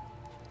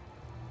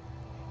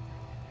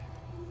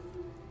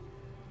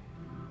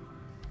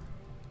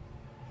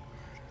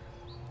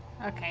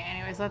 Okay,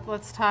 anyways,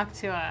 let's talk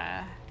to,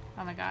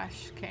 oh my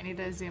gosh. Okay, I need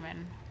to zoom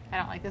in. I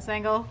don't like this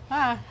angle.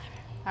 Ah!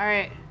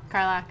 Alright,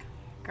 Karlach,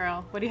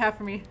 girl, what do you have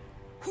for me?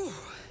 Whew.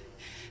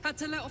 Had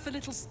to let off a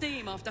little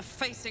steam after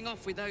facing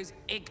off with those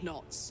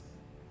ignots.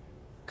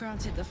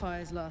 Granted, the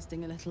fire's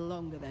lasting a little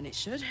longer than it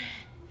should.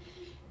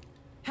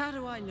 How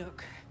do I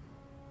look?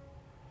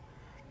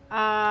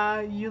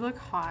 You look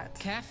hot.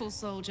 Careful,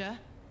 soldier.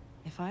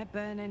 If I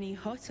burn any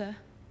hotter,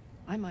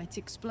 I might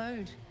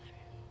explode.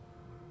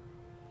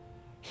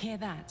 Hear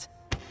that?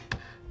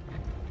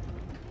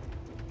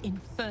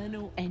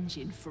 Infernal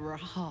engine for a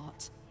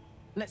heart.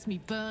 Lets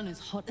me burn as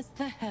hot as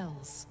the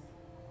hells.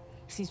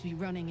 Seems to be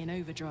running in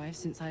overdrive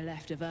since I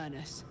left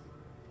Avernus.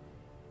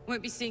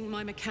 Won't be seeing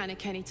my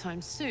mechanic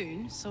anytime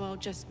soon, so I'll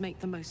just make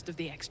the most of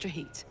the extra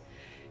heat.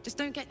 Just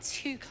don't get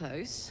too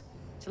close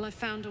till I've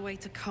found a way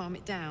to calm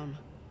it down.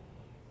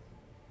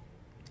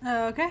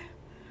 Okay.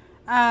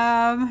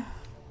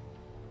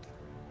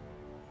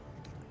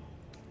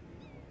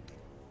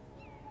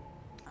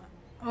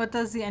 What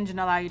does the engine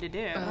allow you to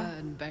do?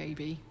 Burn,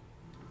 baby.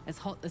 As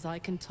hot as I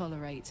can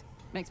tolerate.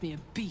 Makes me a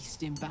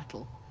beast in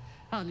battle.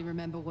 Hardly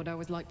remember what I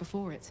was like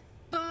before it.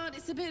 But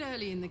it's a bit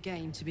early in the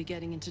game to be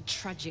getting into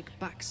tragic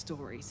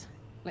backstories.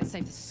 Let's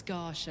save the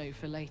Scar show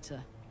for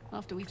later,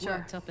 after we've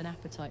worked up an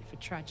appetite for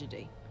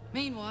tragedy.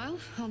 Meanwhile,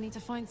 I'll need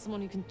to find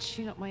someone who can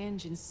tune up my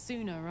engine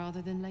sooner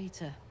rather than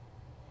later.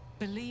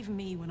 Believe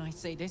me when I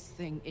say this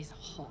thing is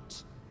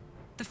hot.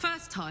 The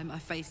first time I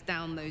faced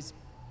down those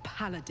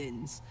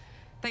paladins.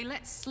 They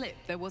let slip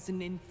there was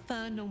an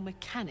infernal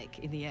mechanic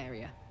in the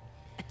area.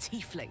 A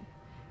tiefling.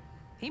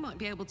 He might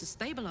be able to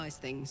stabilize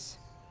things,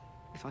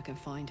 if I can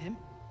find him.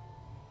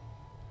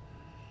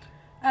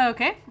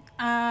 Okay.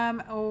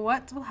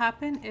 What will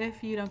happen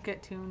if you don't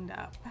get tuned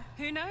up?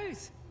 Who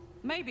knows?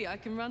 Maybe I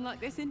can run like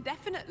this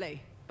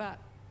indefinitely, but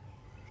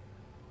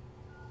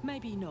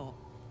maybe not.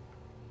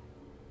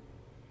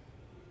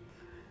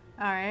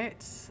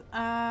 Alright.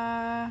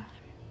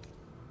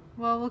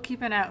 Well, we'll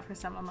keep an eye out for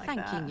someone like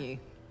that. Thanking you.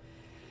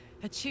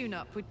 A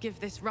tune-up would give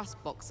this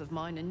rust box of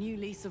mine a new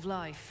lease of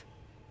life.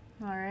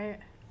 Alright.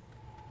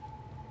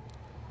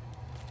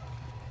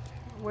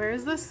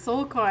 Where's the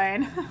soul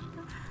coin?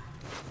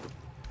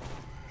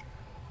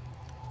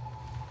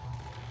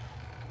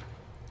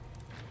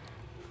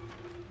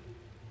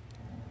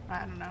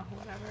 I don't know,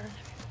 whatever.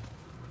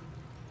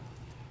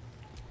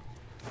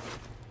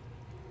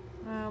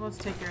 Let's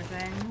take your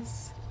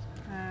things.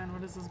 And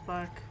what is this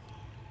book?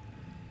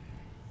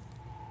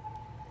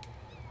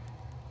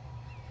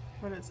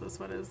 What is this?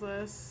 What is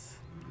this?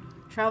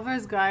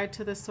 Traveler's Guide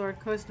to the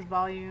Sword Coast,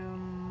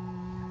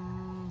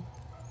 Volume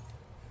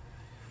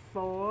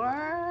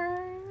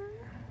 4?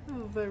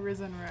 The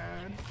Risen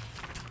Road.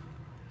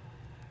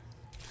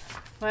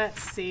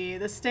 Let's see.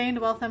 The stained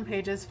Weltham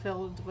pages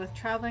filled with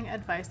traveling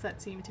advice that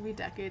seem to be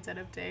decades out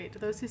of date.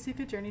 Those who seek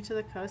a journey to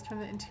the coast from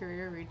the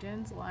interior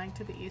regions lying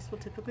to the east will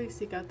typically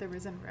seek out the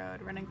Risen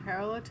Road, running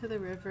parallel to the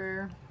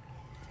river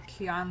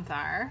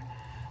Keonthar.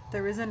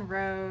 The Risen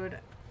Road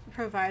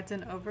provides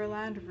an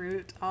overland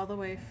route all the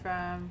way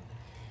from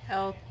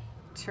El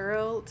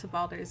Turil to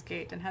Baldur's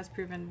Gate and has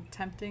proven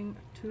tempting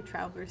to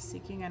travelers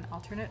seeking an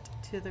alternate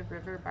to the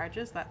river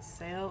barges that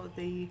sail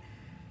the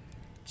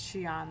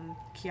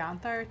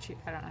Keonthar?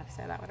 I don't know how to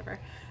say that, whatever.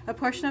 A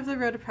portion of the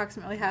road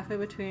approximately halfway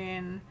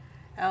between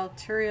El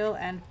Turil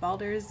and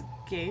Baldur's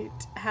Gate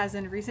has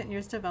in recent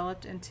years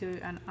developed into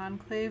an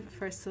enclave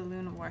for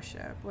saloon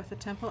worship, with a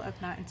temple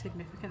of not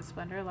insignificant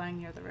splendor lying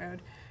near the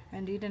road.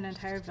 Indeed, an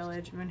entire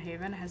village,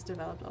 Moonhaven, has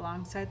developed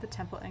alongside the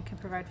temple and can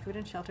provide food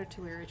and shelter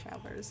to weary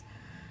travelers.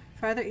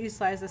 Farther east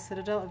lies the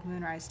citadel of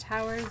Moonrise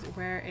Towers,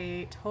 where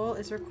a toll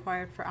is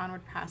required for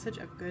onward passage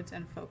of goods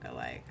and folk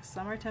alike.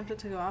 Some are tempted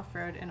to go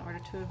off-road in order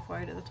to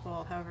avoid the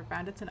toll. However,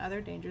 bandits and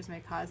other dangers may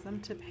cause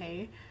them to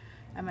pay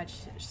a much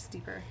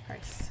steeper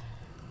price.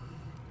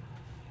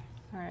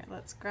 Alright,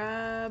 let's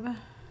grab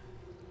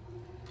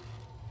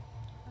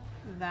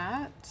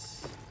that.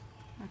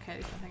 Okay,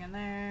 there's nothing in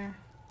there.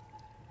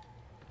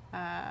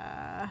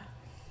 I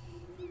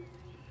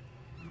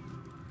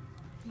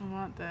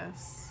want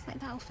this. Like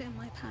that'll fit in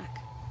my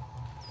pack.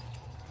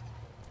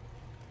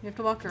 You have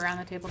to walk around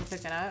the table to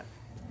pick it up.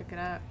 Pick it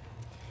up.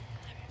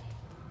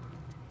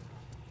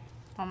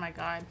 Oh my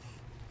god.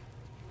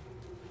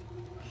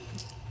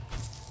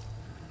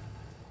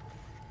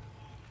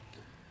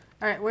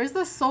 Alright, where's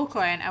the soul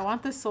coin? I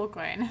want the soul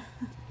coin.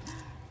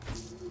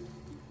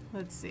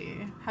 Let's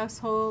see.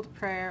 Household,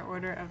 prayer,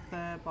 order of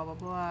the blah blah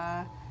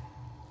blah.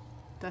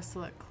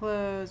 Desolate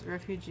clothes,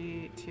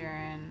 refugee,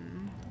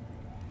 Tyrion.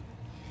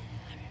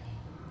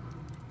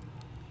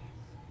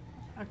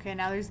 Okay,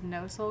 now there's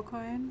no soul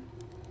coin.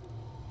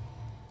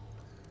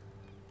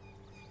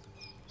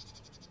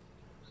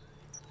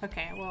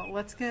 Okay, well,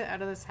 let's get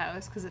out of this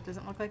house because it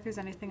doesn't look like there's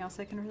anything else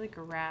I can really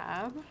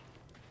grab.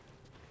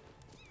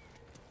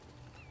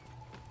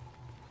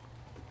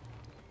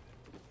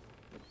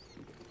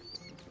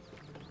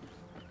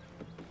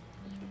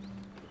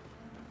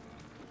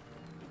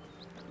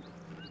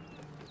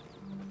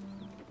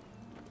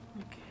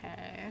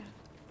 Okay.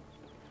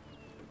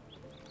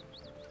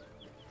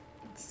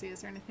 Let's see,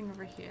 is there anything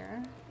over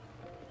here?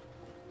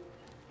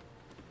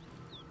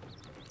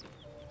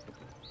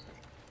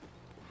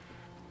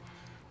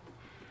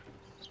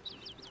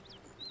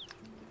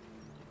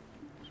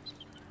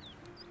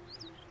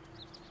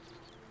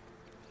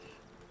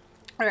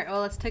 Alright,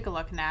 well, let's take a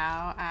look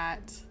now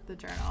at the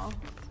journal.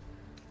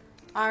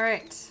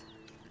 Alright,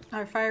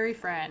 our fiery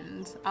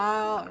friend.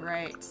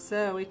 Alright,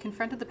 so we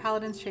confronted the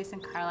paladins chasing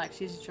Karlach.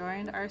 She's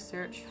joined our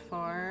search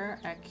for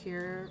a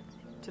cure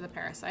to the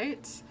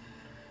parasite.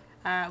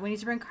 We need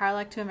to bring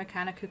Karlach to a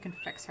mechanic who can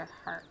fix her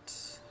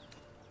heart.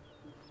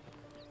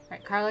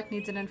 Alright, Karlach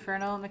needs an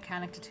infernal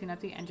mechanic to tune up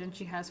the engine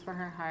she has for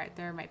her heart.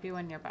 There might be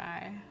one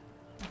nearby.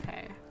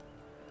 Okay.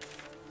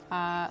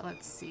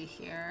 Let's see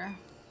here.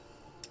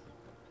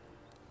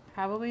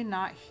 Probably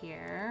not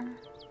here.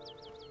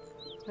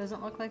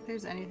 Doesn't look like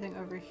there's anything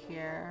over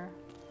here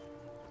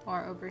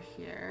or over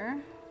here.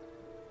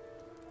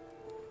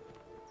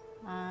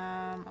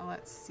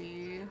 Let's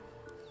see.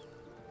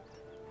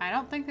 I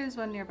don't think there's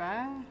one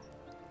nearby.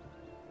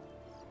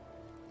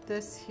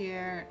 This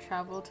here,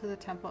 travel to the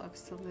Temple of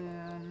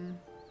Saloon.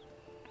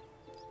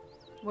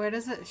 Where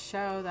does it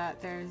show that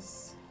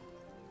there's...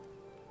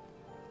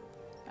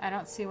 I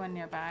don't see one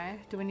nearby.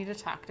 Do we need to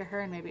talk to her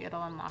and maybe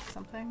it'll unlock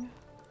something?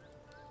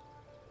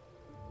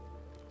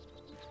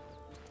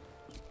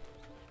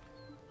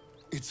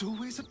 It's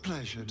always a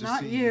pleasure to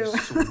Not see you. you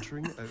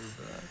sauntering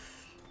over.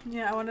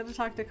 Yeah, I wanted to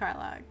talk to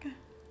Karlach.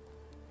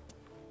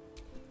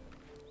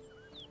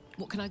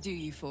 What can I do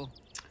you for?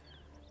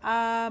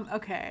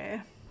 Okay.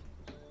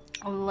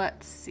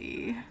 Let's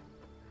see.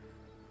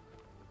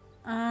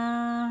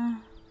 Now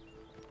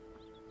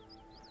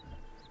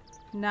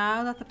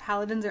that the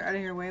paladins are out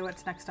of your way,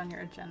 what's next on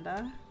your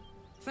agenda?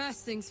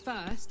 First things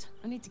first,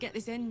 I need to get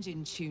this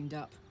engine tuned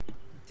up.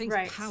 Thing's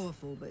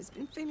powerful, but it's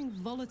been feeling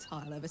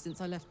volatile ever since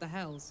I left the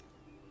Hells.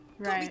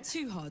 Can't be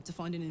too hard to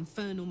find an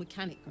infernal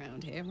mechanic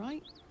round here,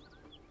 right?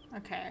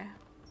 Okay.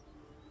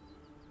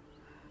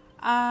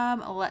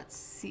 Let's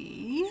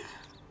see.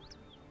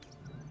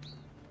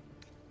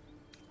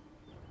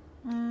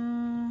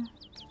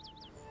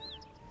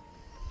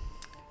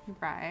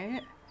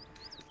 Right.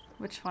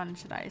 Which one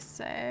should I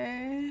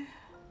say?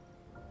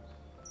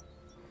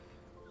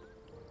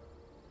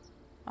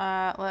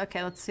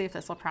 Okay, let's see if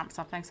this will prompt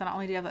something. So not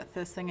only do you have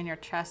this thing in your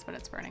chest, but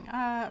it's burning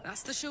up.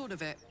 That's the short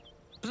of it.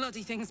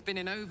 Bloody thing's been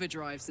in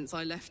overdrive since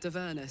I left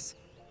Avernus.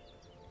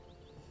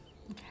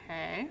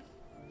 Okay.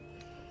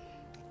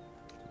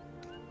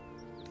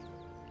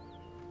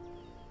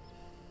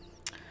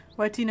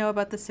 What do you know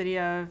about the city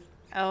of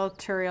El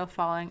Turiel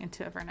falling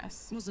into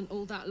Avernus? Wasn't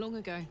all that long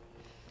ago.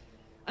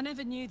 I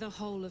never knew the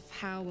whole of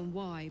how and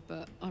why,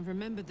 but I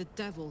remember the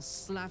devils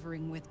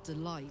slavering with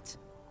delight.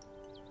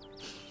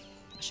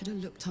 I should have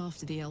looked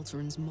after the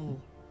Elterans more.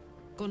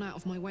 Gone out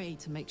of my way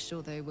to make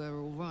sure they were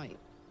all right.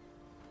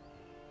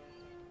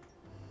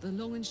 The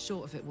long and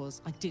short of it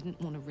was, I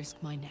didn't want to risk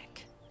my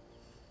neck.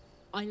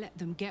 I let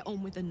them get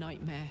on with the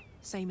nightmare,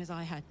 same as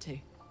I had to.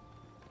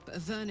 But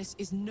Avernus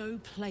is no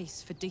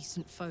place for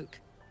decent folk.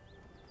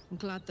 I'm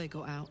glad they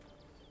got out.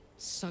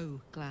 So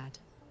glad.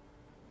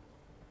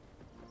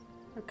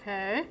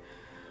 Okay.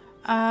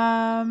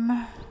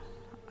 I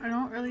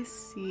don't really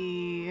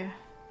see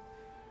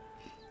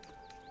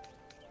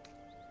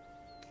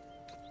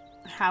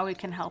how we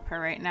can help her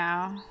right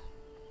now.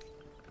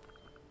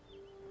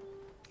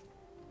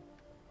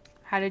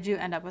 How did you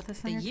end up with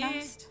this in your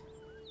quest?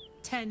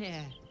 10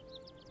 Air.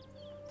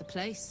 The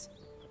place?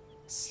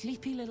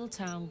 Sleepy little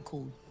town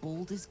called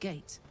Baldur's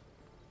Gate.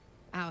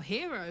 Our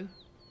hero,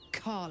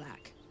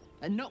 Karlach,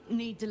 a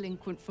knock-kneed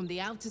delinquent from the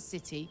outer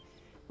city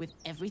with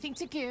everything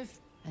to give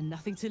and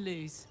nothing to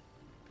lose.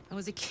 I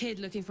was a kid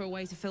looking for a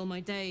way to fill my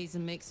days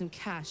and make some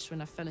cash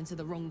when I fell into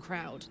the wrong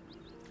crowd.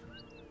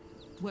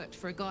 Worked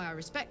for a guy I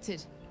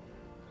respected.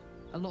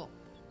 A lot.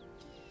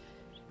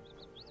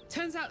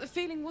 Turns out the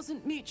feeling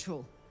wasn't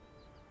mutual.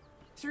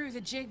 Through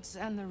the jigs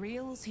and the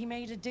reels, he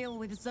made a deal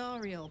with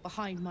Zariel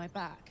behind my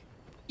back.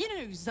 You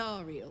know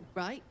Zariel,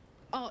 right?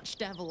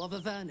 Archdevil of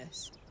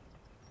Avernus.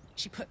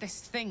 She put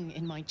this thing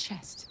in my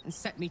chest and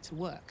set me to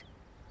work.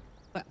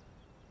 Well,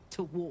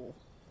 to war.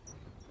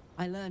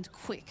 I learned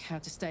quick how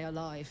to stay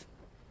alive.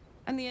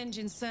 And the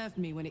engine served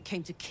me when it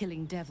came to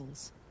killing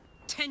devils.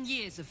 10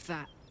 years of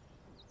that.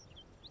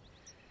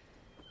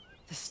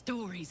 The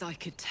stories I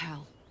could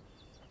tell.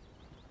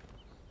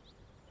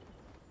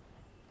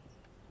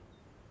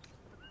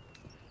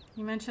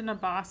 You mentioned a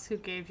boss who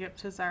gave you up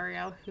to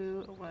Zariel.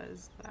 Who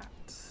was that?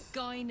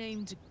 Guy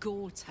named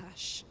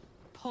Gortash.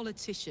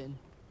 Politician.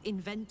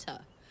 Inventor.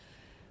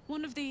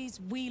 One of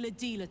these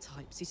wheeler-dealer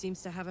types who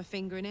seems to have a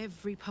finger in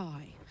every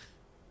pie.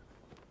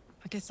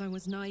 I guess I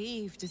was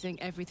naive to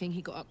think everything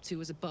he got up to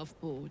was above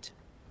board.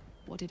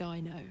 What did I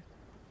know?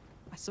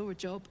 I saw a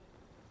job.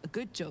 A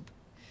good job.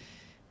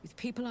 With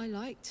people I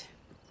liked.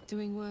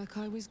 Doing work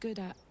I was good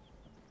at.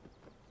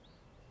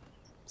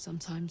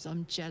 Sometimes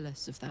I'm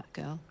jealous of that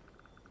girl.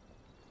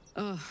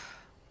 Ugh,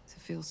 to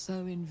feel so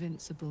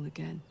invincible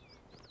again.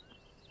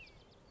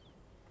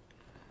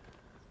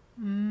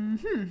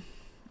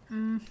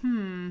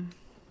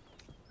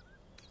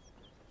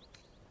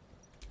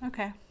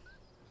 Okay.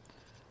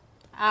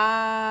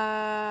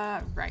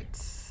 Right.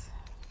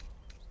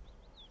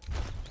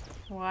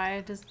 Why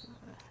does...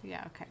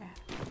 Yeah, okay.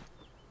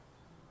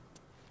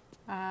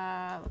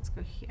 Let's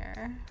go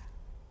here.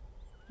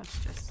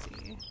 Let's just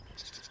see.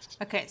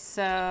 Okay,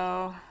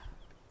 so...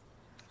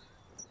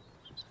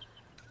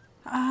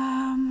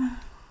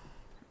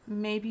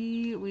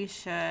 maybe we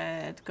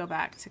should go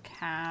back to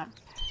camp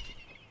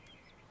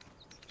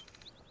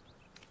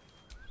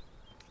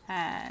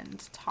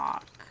and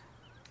talk.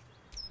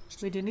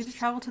 We do need to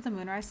travel to the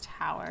Moonrise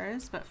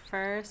Towers, but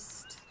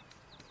first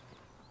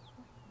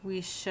we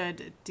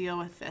should deal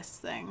with this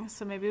thing.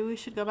 So maybe we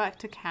should go back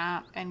to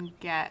camp and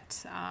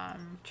get,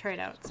 trade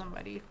out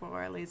somebody for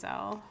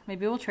Lae'zel.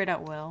 Maybe we'll trade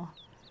out Will.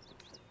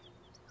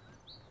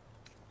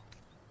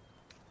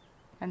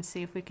 And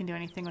see if we can do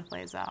anything with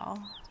Lae'zel.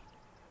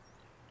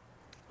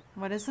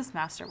 What is this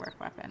masterwork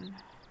weapon?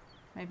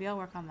 Maybe I'll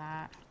work on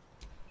that.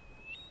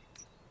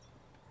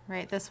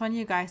 Right, this one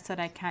you guys said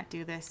I can't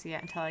do this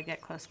yet until I get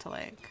close to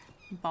like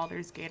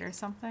Baldur's Gate or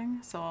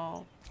something. So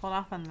I'll hold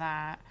off on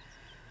that.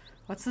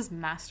 What's this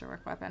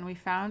masterwork weapon? We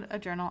found a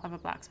journal of a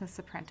blacksmith's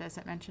apprentice.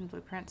 It mentioned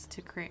blueprints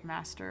to create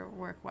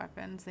masterwork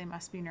weapons. They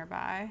must be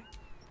nearby.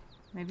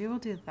 Maybe we'll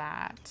do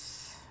that.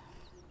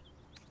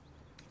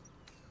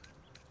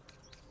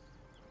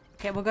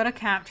 Okay, we'll go to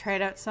camp,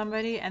 trade out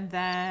somebody, and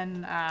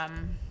then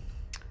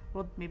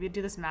we'll maybe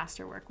do this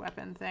masterwork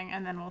weapon thing,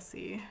 and then we'll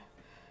see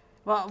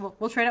Well,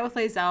 we'll trade it with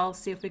Lae'zel,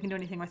 see if we can do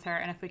anything with her,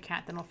 and if we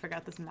can't, then we'll figure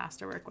out this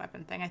masterwork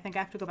weapon thing. I think I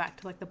have to go back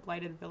to like the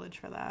Blighted Village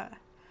for that.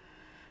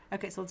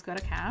 Okay, so let's go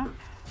to camp.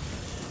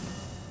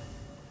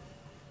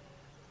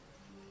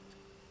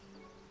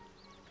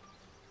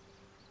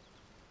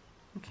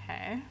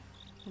 Okay,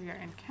 we are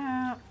in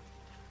camp.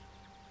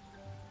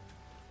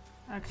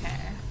 Okay.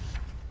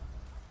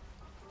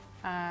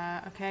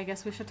 Okay, I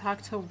guess we should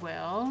talk to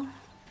Will.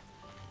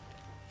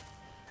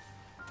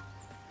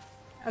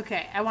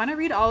 Okay, I want to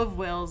read all of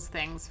Will's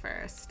things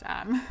first.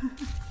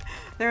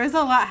 There is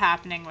a lot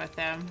happening with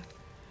him.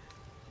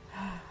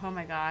 Oh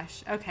my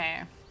gosh.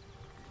 Okay.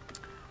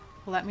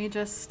 Let me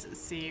just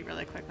see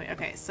really quickly.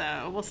 Okay,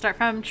 so we'll start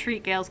from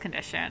treat Gale's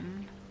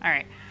condition.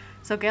 Alright.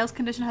 So Gale's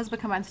condition has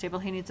become unstable.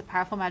 He needs a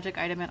powerful magic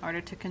item in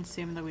order to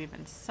consume the weave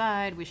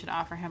inside. We should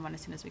offer him one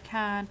as soon as we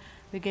can.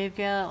 We gave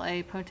Gale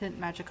a potent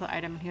magical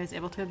item and he was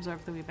able to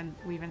absorb the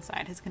weave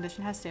inside. His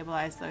condition has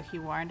stabilized, though he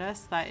warned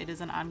us that it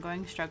is an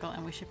ongoing struggle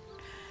and we should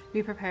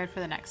be prepared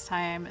for the next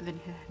time the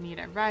need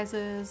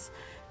arises.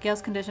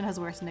 Gale's condition has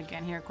worsened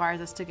again. He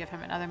requires us to give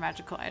him another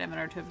magical item in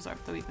order to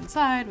absorb the weave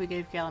inside. We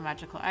gave Gale a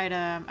magical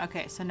item.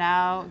 Okay, so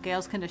now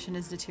Gale's condition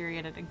is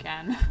deteriorated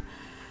again.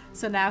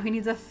 So now he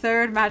needs a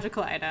third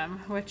magical item,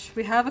 which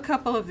we have a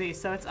couple of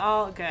these, so it's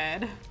all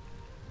good.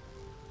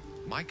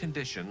 My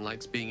condition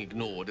likes being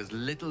ignored as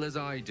little as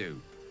I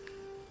do.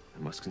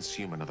 I must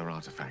consume another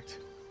artifact.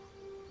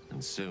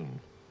 And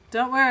soon.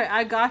 Don't worry,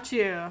 I got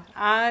you.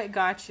 I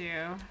got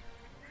you.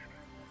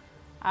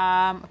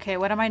 Okay,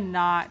 what am I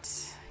not?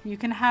 You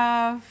can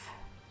have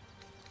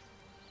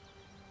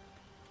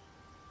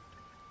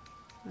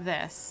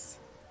this.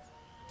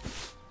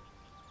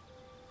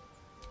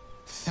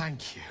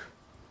 Thank you.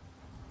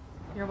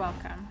 You're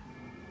welcome.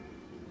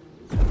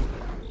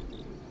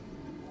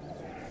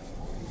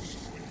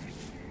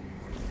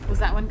 Was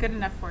that one good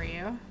enough for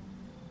you?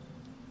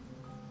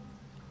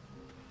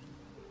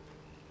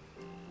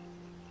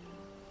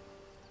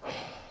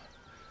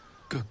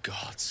 Good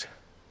gods.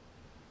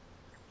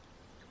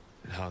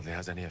 It hardly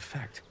has any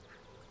effect.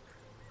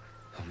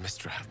 Oh,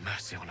 Mistra, have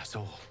mercy on us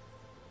all.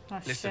 Oh,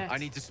 Listen, shit. I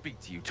need to speak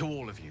to you, to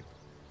all of you.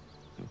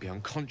 It would be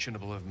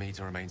unconscionable of me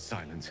to remain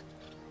silent.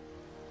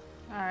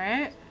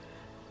 Alright.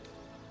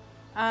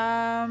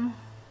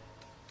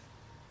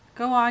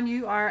 Go on,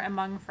 you are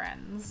among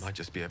friends. I might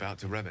just be about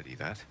to remedy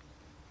that.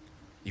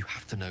 You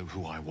have to know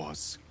who I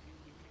was.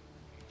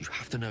 You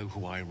have to know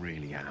who I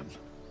really am.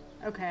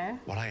 Okay.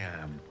 What I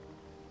am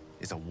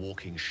is a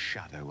walking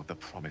shadow of the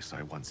promise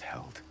I once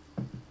held.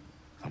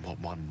 I'm what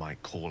one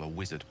might call a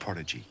wizard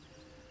prodigy.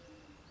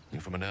 Who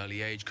from an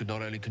early age could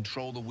not only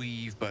control the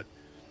weave, but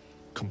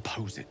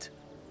compose it.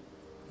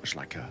 Much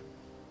like a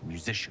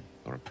musician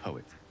or a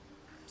poet.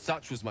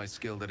 Such was my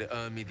skill that it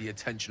earned me the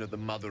attention of the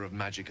mother of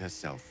magic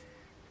herself.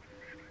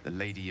 The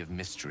Lady of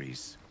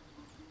Mysteries.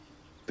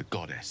 The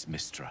goddess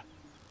Mistra.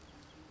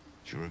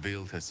 She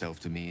revealed herself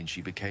to me and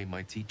she became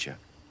my teacher.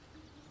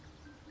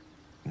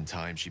 In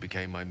time, she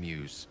became my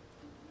muse.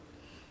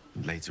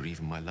 And later,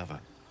 even my lover.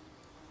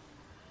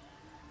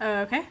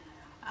 Okay.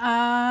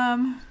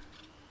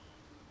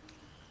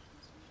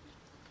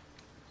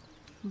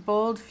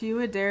 Bold few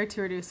would dare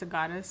to reduce a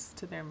goddess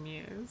to their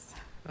muse.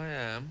 I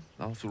am,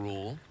 after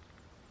all,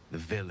 the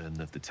villain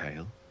of the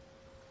tale.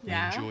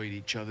 Yeah. We enjoyed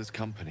each other's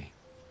company.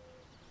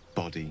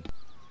 Body,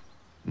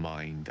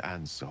 mind,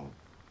 and soul.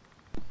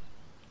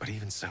 But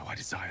even so, I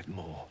desired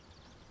more.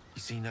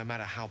 You see, no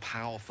matter how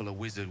powerful a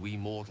wizard we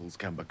mortals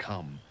can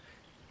become,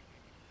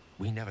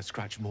 we never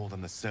scratch more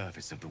than the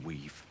surface of the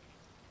weave.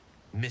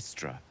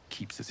 Mistra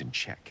keeps us in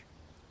check.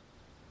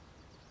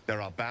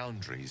 There are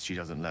boundaries she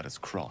doesn't let us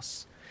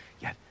cross.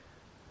 Yet,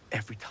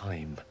 every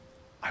time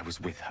I was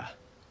with her,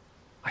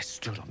 I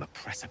stood on the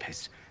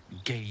precipice,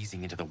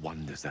 gazing into the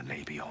wonders that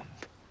lay beyond.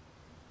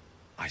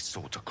 I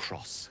sought to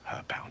cross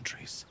her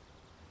boundaries.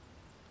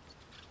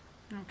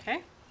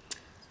 Okay.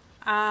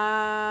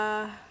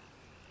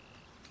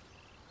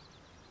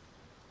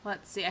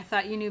 Let's see. I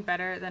thought you knew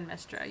better than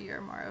Mistra.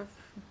 You're more of,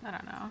 I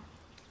don't know.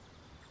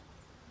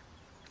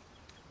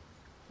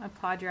 I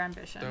applaud your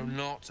ambition. Though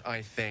not,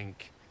 I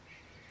think,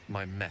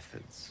 my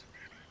methods.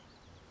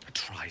 I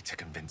tried to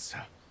convince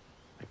her.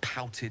 I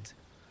pouted.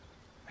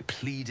 I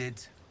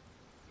pleaded.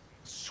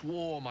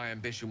 Swore my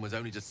ambition was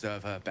only to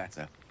serve her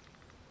better.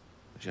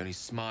 She only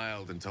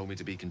smiled and told me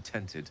to be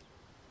contented.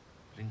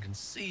 But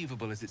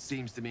inconceivable as it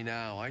seems to me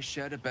now, I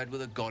shared a bed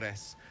with a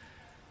goddess,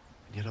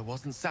 and yet I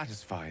wasn't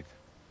satisfied.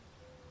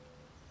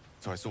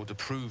 So I sought to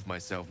prove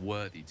myself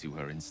worthy to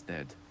her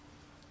instead.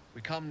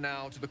 We come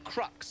now to the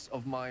crux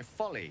of my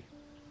folly.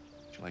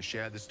 Shall I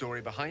share the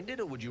story behind it,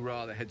 or would you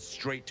rather head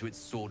straight to its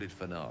sordid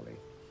finale?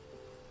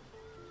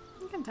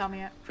 You can tell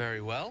me it.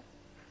 Very well.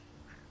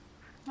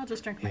 I'll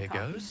just drink my Here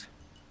coffee. goes.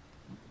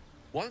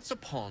 Once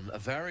upon a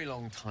very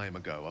long time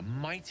ago, a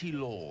mighty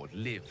lord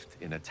lived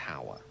in a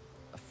tower.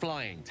 A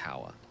flying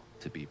tower,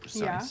 to be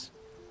precise.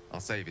 Yeah. I'll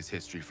save his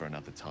history for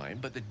another time,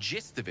 but the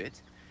gist of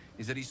it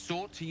is that he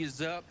sought to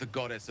usurp the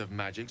goddess of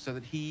magic so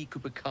that he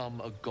could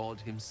become a god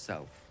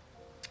himself.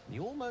 He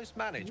almost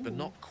managed, but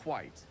not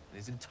quite.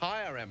 His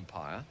entire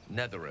empire,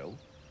 Netheril,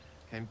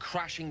 came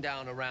crashing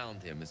down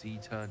around him as he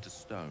turned to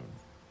stone.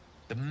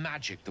 The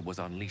magic that was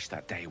unleashed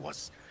that day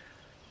was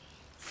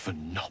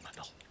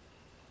phenomenal.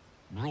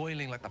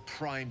 Roiling like the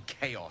prime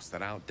chaos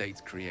that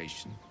outdates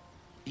creation.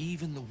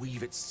 Even the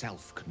weave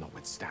itself could not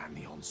withstand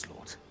the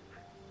onslaught.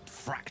 It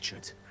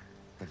fractured,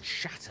 then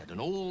shattered, and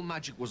all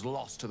magic was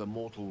lost to the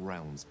mortal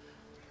realms.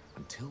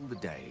 Until the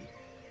day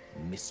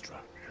Mystra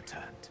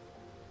returned.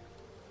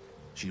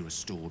 She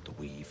restored the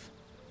weave,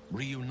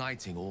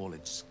 reuniting all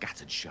its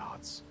scattered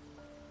shards.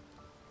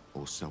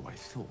 Or so I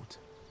thought.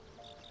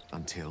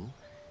 Until,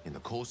 in the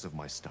course of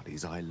my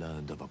studies, I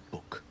learned of a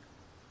book.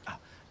 A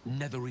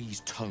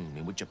Netherese tome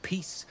in which a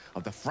piece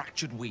of the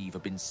fractured weave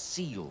had been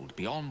sealed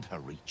beyond her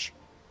reach.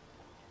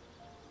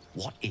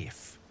 What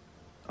if,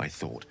 I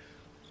thought,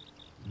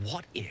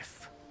 what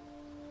if,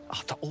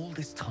 after all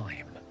this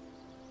time,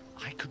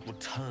 I could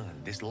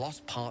return this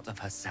lost part of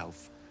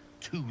herself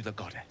to the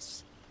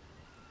goddess?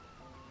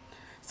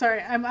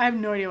 Sorry, I have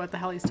no idea what the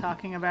hell he's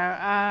talking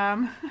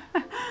about.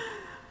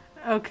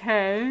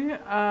 Okay.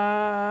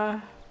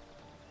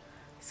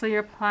 So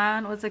your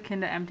plan was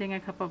akin to emptying a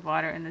cup of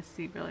water in the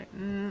sea, really?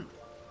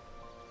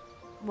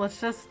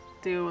 Let's just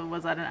do,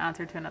 was that an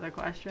answer to another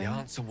question? The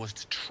answer was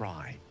to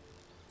try.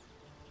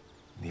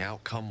 The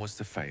outcome was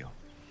to fail.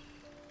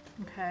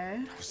 Okay.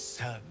 I was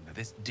certain that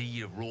this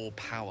deed of raw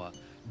power,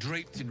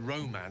 draped in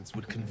romance,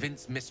 would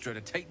convince Mystra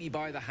to take me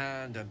by the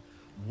hand and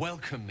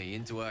welcome me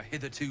into her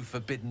hitherto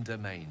forbidden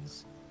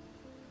domains.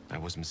 I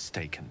was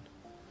mistaken.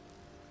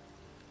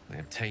 I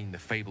obtained the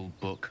fabled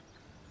book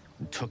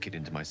and took it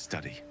into my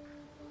study.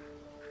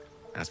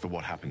 As for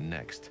what happened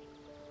next...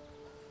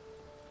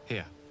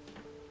 Here.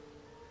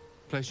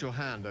 Place your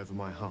hand over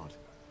my heart.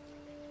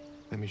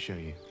 Let me show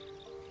you.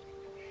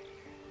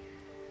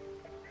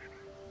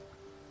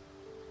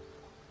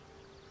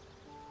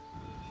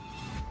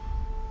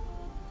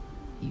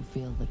 You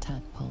feel the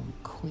tadpole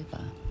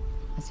quiver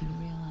as you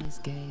realize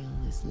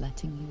Gale is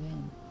letting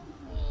you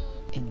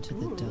into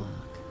the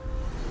dark.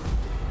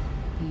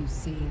 You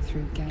see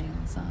through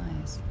Gale's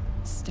eyes,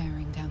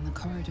 staring down the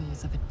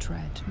corridors of a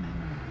dread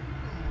memory.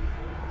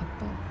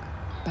 A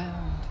book,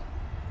 bound,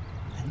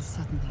 and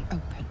suddenly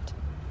opened.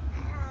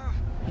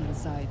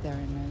 Inside there are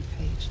no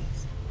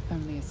pages,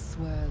 only a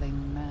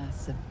swirling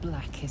mass of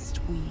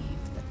blackest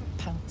weave that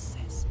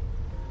pounces.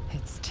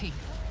 Its teeth,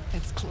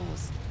 its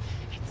claws,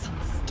 it's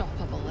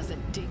unstoppable as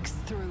it digs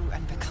through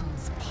and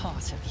becomes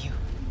part of you.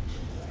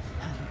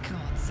 And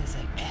gods, is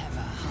it ever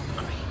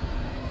hungry.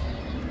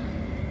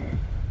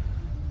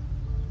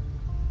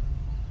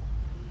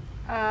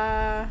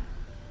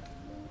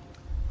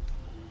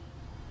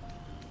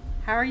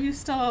 How are you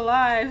still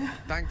alive?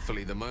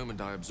 Thankfully, the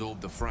moment I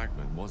absorbed the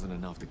fragment wasn't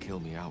enough to kill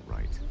me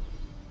outright.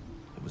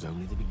 It was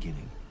only the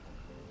beginning.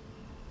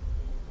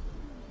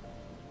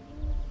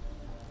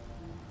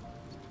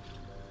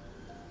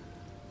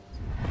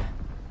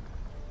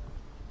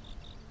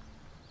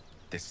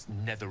 This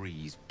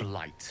Netherese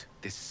blight,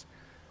 this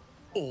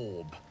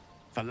orb,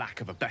 for lack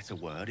of a better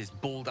word, is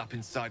balled up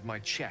inside my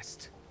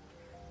chest.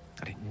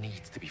 And it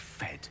needs to be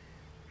fed.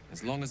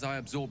 As long as I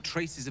absorb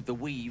traces of the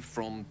weave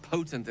from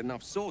potent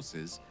enough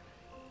sources,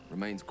 it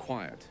remains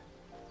quiet.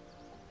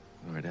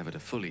 Were it ever to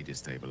fully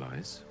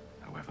destabilize,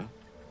 however.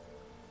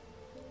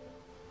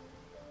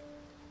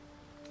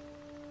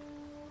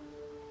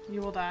 You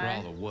will die.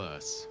 Rather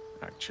worse,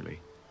 actually.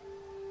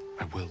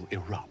 I will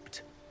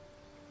erupt.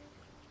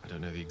 I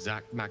don't know the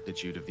exact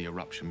magnitude of the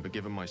eruption, but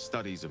given my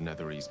studies of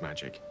Netherese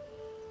magic,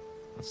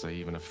 I'd say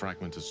even a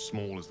fragment as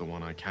small as the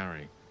one I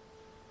carry,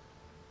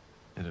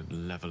 it'd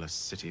level a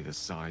city the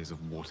size of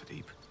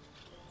Waterdeep.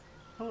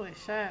 Holy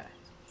shit.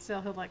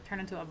 Still, he'll like turn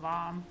into a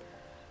bomb.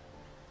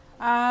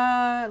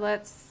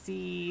 Let's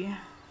see.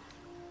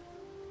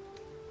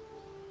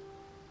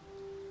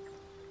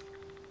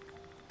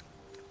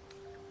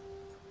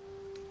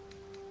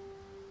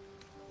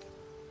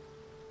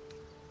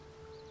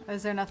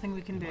 Is there nothing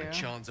we can do? We might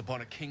chance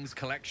upon a king's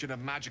collection of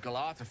magical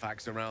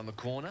artifacts around the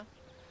corner.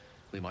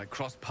 We might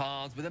cross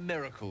paths with a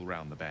miracle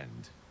round the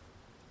bend.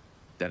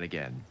 Then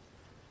again,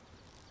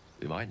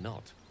 we might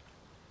not.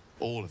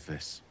 All of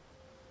this.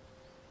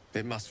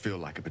 It must feel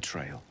like a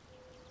betrayal.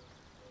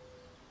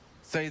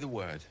 Say the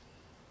word,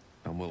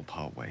 and we'll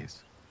part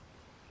ways.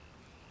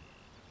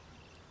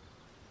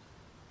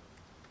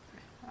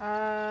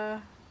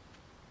 I'm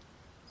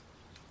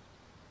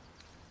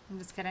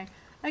just kidding.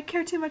 I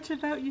care too much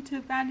about you to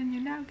abandon you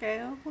now,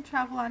 Gale. We'll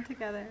travel on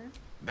together.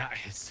 That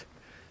is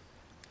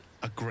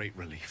a great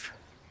relief.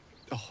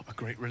 Oh, a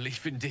great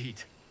relief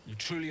indeed. You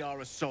truly are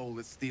a soul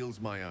that steals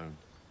my own.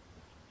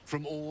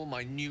 From all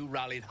my new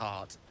rallied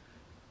heart,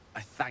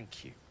 I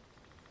thank you.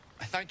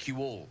 I thank you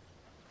all.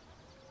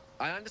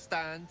 I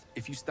understand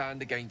if you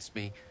stand against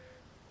me.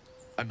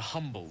 I'm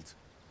humbled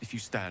if you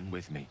stand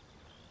with me.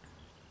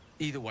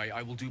 Either way,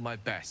 I will do my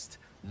best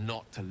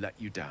not to let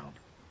you down.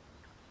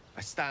 I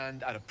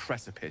stand at a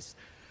precipice,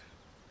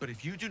 but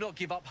if you do not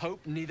give up hope,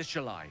 neither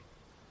shall I.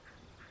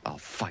 I'll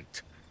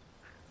fight.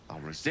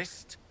 I'll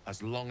resist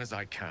as long as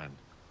I can.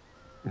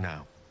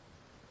 Now,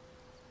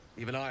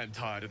 even I am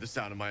tired of the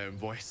sound of my own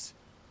voice.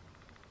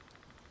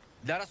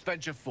 Let us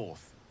venture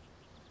forth.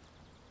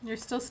 You're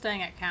still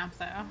staying at camp,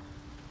 though.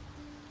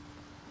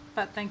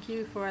 But thank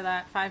you for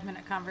that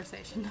 5-minute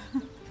conversation.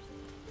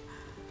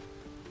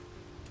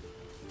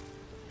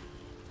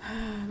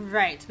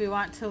 Right, we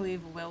want to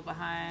leave Will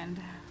behind.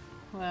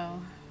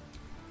 Will.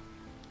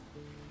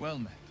 Well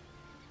met.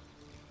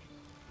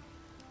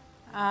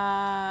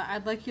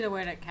 I'd like you to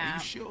wait at camp. Are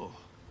you sure?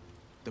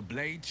 The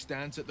blade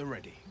stands at the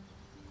ready.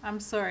 I'm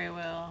sorry,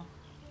 Will.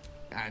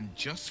 And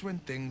just when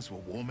things were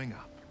warming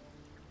up.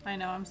 I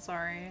know, I'm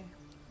sorry.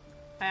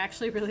 I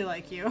actually really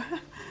like you.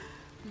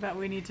 But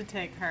we need to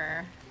take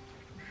her.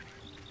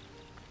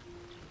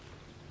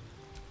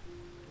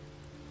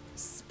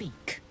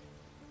 Speak.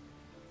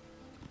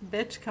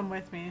 Bitch, come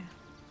with me.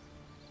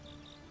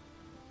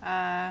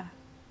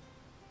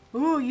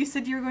 Ooh, you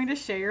said you were going to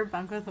share your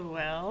bunk with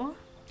Will?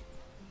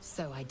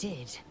 So I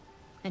did.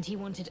 And he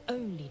wanted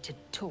only to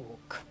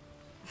talk.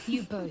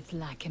 You both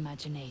lack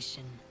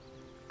imagination.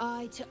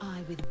 Eye to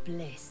eye with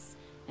bliss,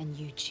 and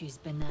you choose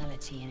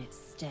banality in its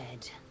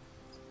stead.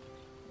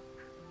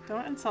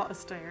 Don't insult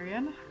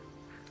Astarion.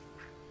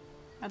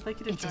 I'd like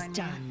you to join me. It is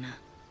done.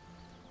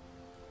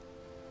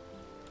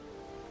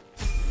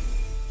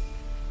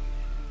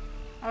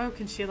 Oh,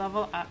 can she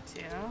level up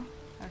too?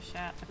 Oh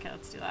shit. Okay,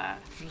 let's do that.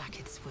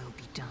 Blacket's will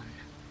be done.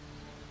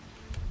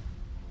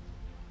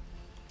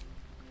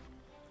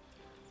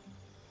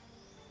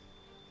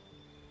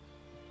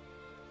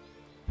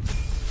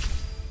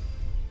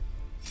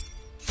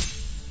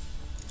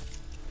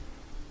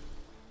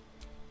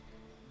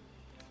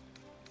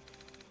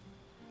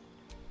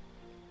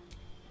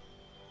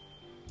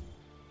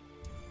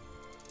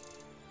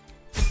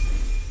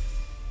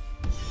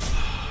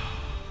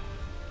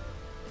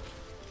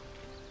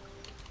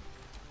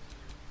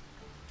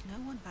 No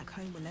one back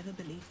home will ever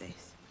believe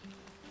this.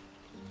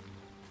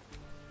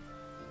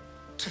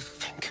 To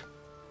think,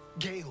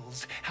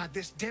 Gales had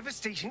this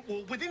devastating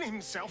war within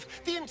himself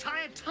the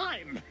entire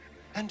time,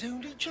 and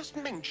only just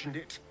mentioned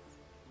it.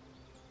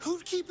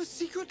 Who'd keep a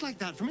secret like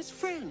that from his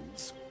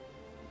friends?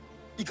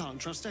 You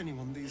can't trust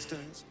anyone these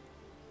days.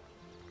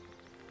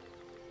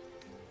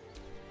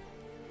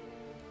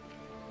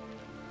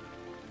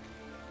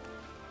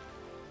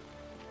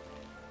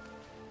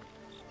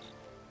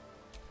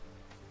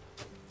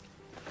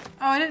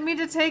 Oh, I didn't mean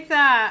to take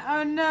that.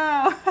 Oh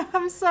no.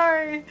 I'm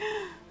sorry.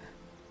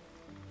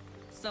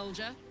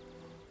 Soldier.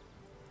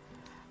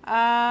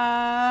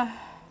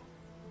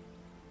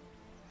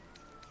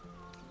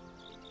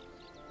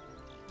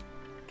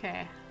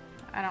 Okay.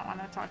 I don't want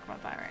to talk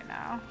about that right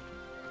now.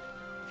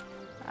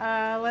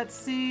 Let's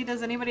see.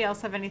 Does anybody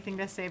else have anything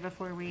to say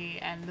before we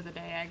end the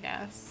day, I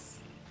guess?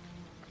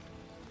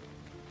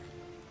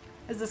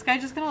 Is this guy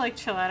just gonna like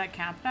chill out at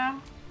camp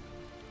now?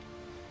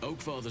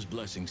 Oakfather's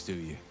blessings to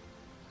you.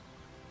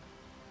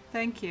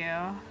 Thank you.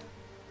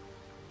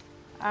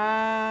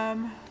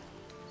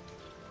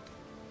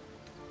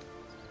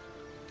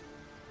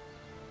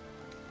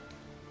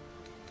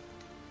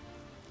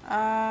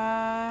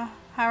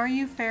 How are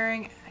you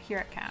faring here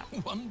at camp?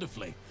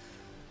 Wonderfully.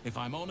 If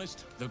I'm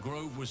honest, the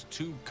grove was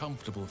too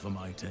comfortable for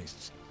my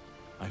tastes.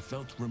 I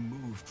felt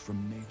removed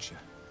from nature.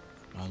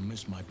 I'll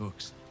miss my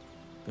books.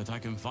 That I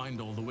can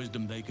find all the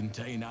wisdom they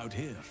contain out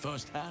here,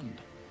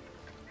 firsthand.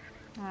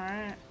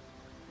 Alright.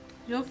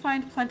 You'll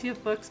find plenty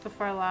of books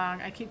before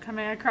long. I keep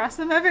coming across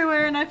them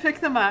everywhere and I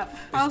pick them up.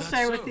 I'll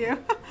share with you.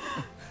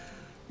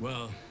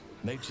 Well,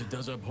 nature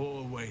does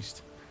abhor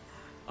waste.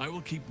 I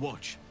will keep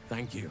watch,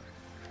 thank you.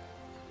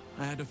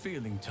 I had a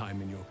feeling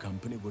time in your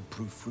company would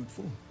prove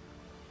fruitful.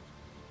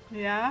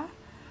 Yeah?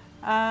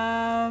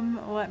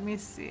 Let me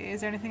see.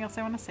 Is there anything else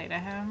I want to say to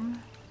him?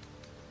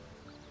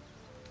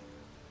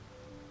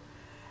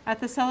 At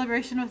the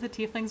celebration with the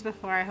tieflings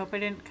before, I hope I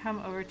didn't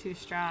come over too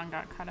strong.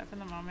 Got caught up in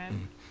the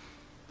moment.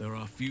 There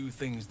are few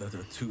things that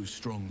are too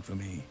strong for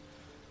me.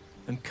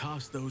 And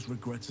cast those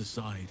regrets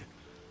aside.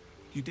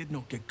 You did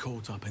not get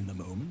caught up in the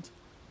moment.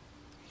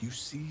 You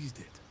seized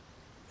it.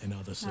 In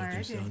other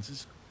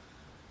circumstances,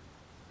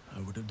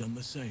 I would have done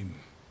the same.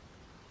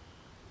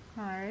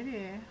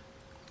 Alrighty.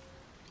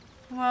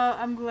 Well,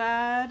 I'm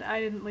glad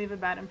I didn't leave a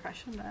bad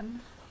impression then.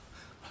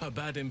 A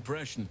bad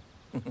impression?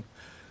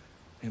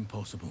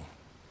 Impossible.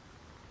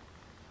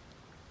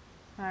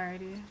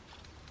 Alrighty.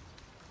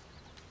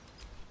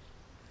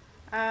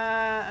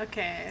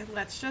 Okay,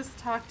 let's just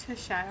talk to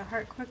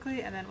Shadowheart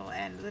quickly and then we'll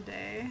end the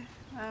day.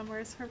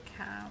 Where's her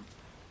camp?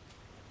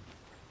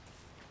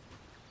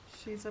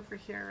 She's over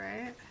here,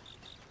 right?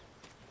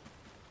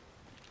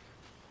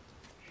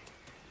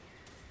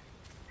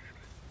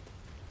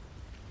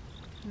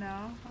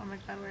 No? Oh my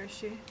god, where is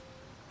she?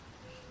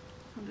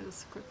 I'll do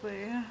this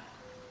quickly.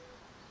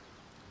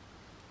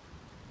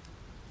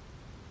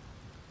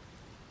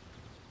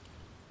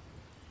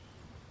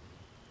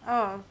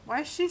 Oh,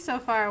 why is she so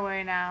far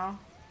away now?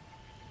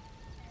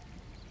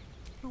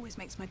 Always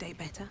makes my day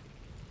better.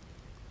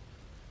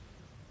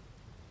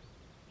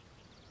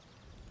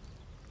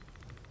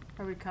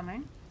 Are we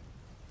coming?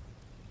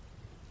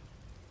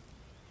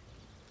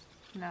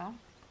 No.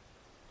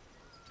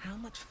 How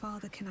much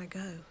farther can I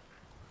go?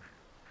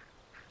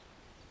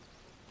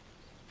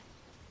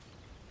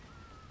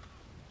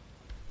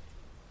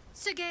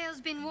 Sir Gale's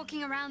been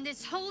walking around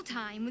this whole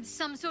time with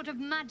some sort of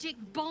magic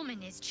bomb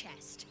in his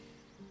chest.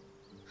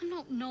 I'm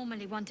not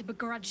normally one to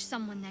begrudge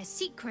someone their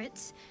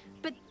secrets,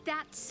 but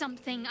that's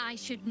something I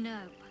should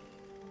know.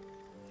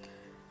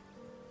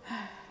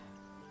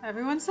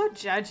 Everyone's so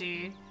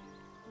judgy.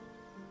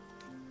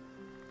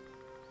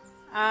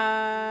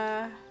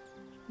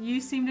 You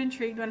seemed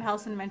intrigued when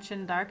Halsin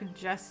mentioned Dark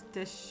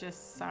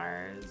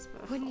Justiciars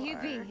before. Wouldn't you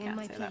be in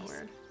my say that place?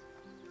 word.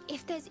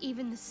 If there's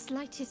even the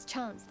slightest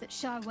chance that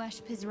Shah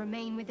worshippers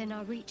remain within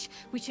our reach,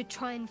 we should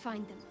try and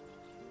find them.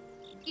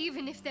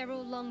 Even if they're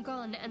all long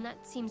gone, and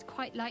that seems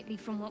quite likely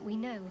from what we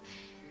know,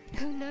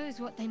 who knows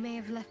what they may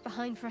have left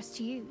behind for us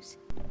to use?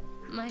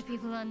 My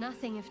people are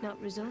nothing if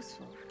not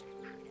resourceful.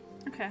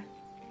 Okay.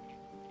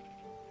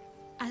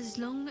 As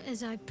long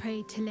as I've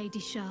prayed to Lady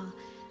Shah,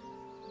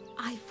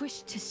 I've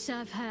wished to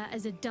serve her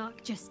as a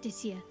Dark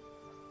Justiciar.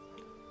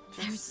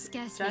 There is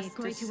scarcely a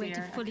greater way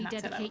to fully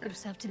dedicate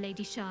yourself to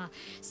Lady Shah,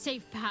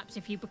 save perhaps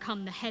if you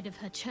become the head of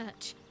her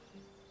church.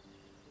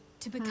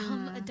 To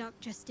become a Dark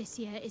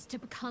Justiciar is to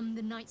become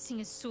the Night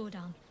Singer's sword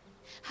arm,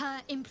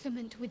 her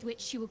implement with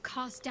which she will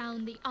cast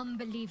down the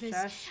unbelievers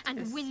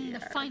and win the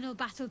final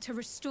battle to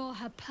restore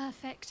her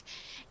perfect,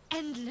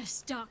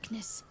 endless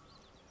darkness.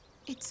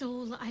 It's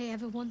all I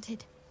ever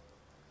wanted.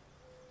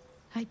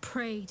 I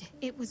prayed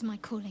it was my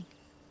calling.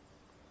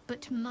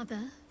 But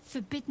Mother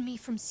forbid me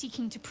from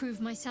seeking to prove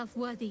myself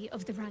worthy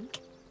of the rank.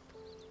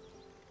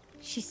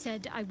 She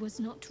said I was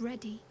not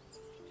ready.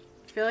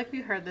 I feel like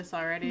we heard this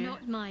already.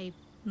 Not my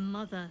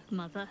mother,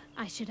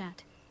 I should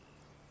add.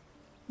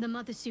 The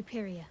Mother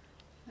Superior,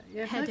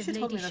 Yeah, I feel head like of she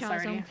told Lady me this Shah's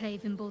already.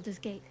 enclave in Baldur's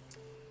Gate.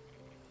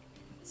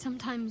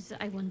 Sometimes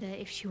I wonder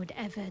if she would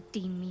ever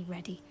deem me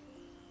ready.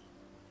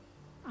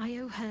 I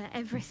owe her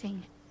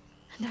everything,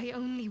 and I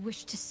only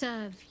wish to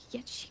serve,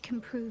 yet she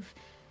can prove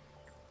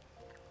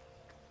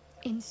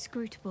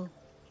inscrutable.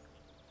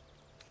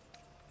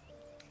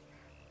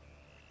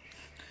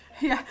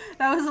 Yeah,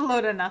 that was a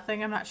load of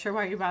nothing. I'm not sure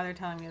why you bothered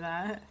telling me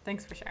that.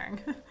 Thanks for sharing.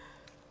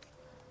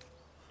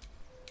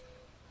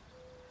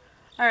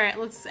 Alright,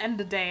 let's end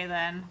the day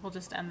then. We'll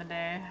just end the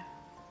day.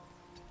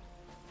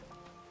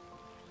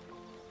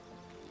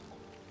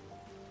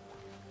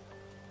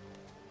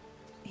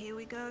 Here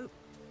we go.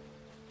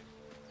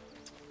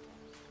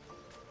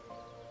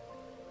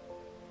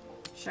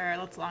 Sure,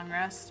 let's long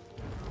rest.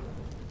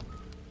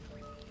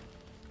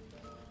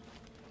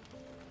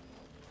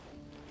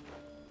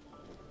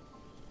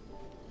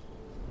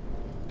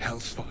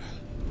 Hellsfire.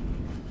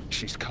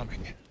 She's coming.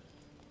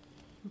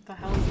 What the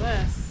hell is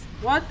this?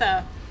 What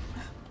the?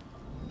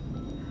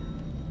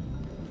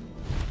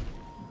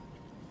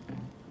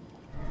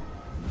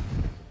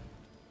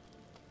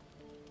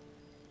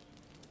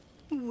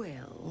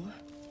 Well,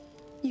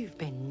 you've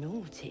been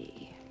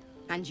naughty.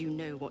 And you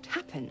know what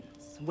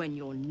happens when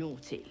you're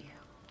naughty.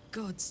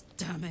 Gods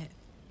damn it.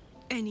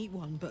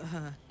 Anyone but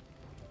her.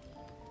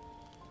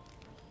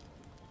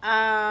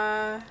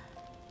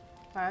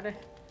 What?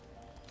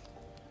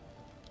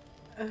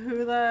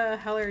 Who the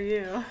hell are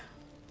you?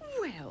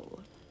 Well,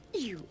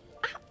 you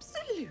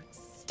absolute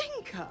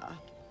stinker.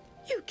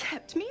 You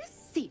kept me a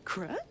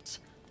secret?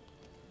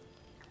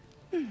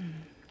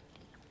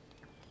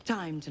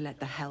 Time to let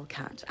the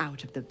Hellcat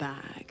out of the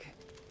bag.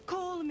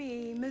 Call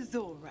me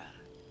Mizora.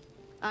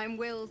 I'm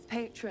Will's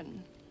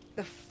patron,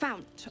 the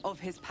fount of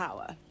his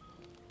power.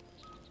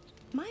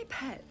 My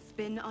pet's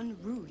been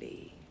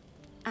unruly,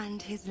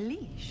 and his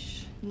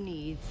leash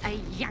needs a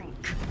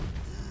yank.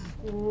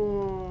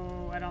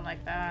 Ooh, I don't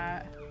like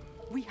that.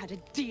 We had a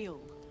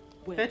deal,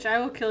 Will. Bitch, I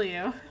will kill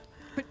you.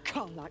 But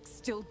Karlak's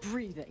still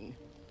breathing.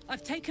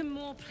 I've taken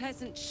more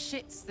pleasant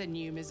shits than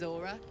you,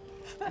 Mizora.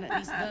 And at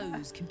least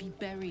those can be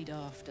buried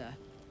after.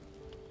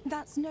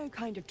 That's no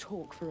kind of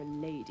talk for a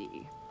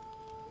lady.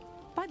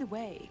 By the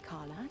way,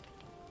 Karlak,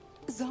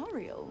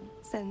 Zariel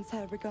sends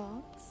her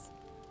regards.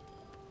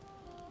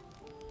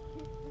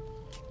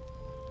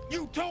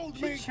 You told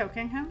me!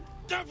 Choking him?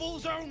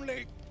 Devils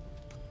only!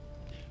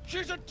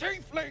 She's a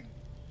tiefling,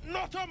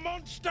 not a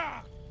monster!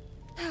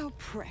 How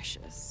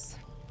precious.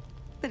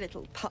 The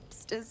little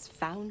pupster's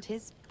found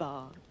his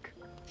bark.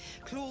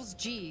 Clause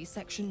G,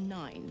 Section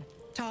 9.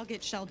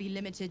 Target shall be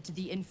limited to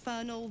the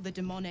infernal, the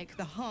demonic,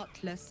 the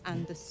heartless,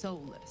 and the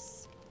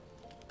soulless.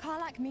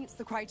 Karlak meets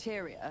the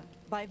criteria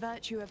by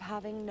virtue of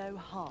having no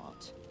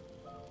heart.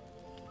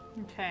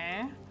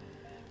 Okay.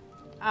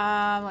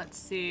 Let's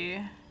see.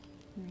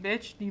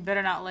 Bitch, you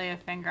better not lay a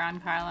finger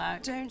on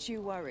Karlak. Don't you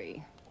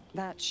worry.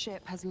 That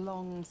ship has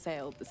long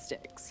sailed the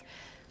Styx.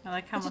 I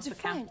like how But much a the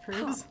count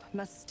defiant proves. pup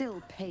must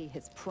still pay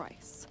his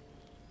price.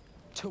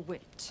 To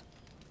wit.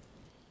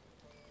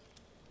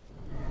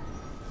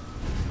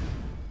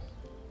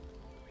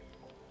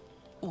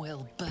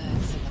 Will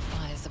burns in the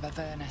fires of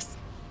Avernus.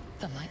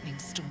 The lightning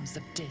storms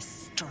of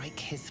Dis strike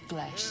his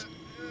flesh.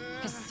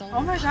 His soul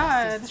Oh my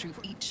passes God.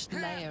 through each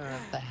layer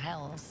of the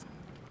hells,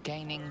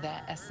 gaining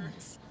their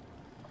essence.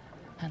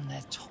 and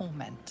their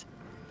torment.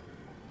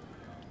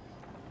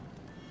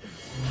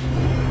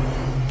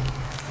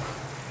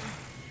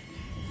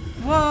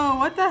 Whoa,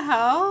 what the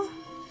hell?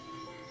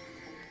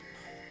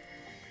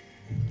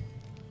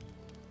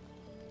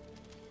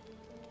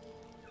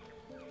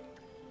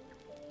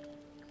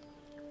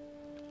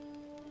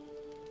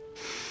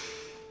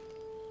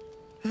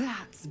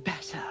 That's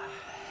better.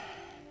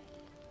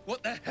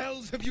 What the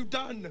hells have you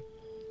done?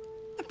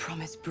 A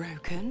promise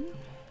broken,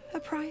 a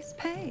price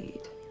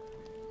paid.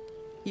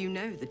 You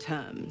know the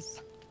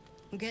terms.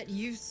 Get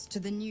used to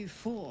the new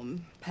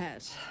form,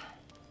 pet.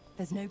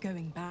 There's no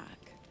going back.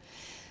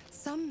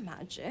 Some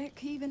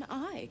magic even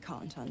I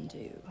can't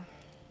undo.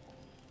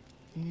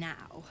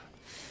 Now,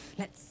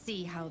 let's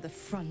see how the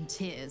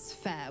frontiers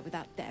fare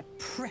without their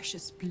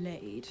precious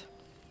blade.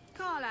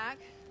 Karlach,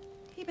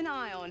 keep an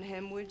eye on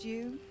him, would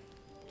you?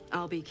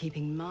 I'll be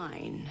keeping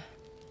mine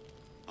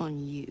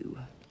on you.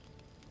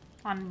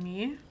 On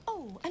me?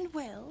 Oh, and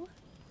Will,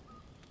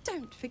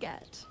 don't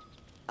forget,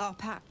 our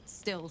pact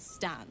still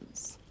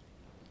stands.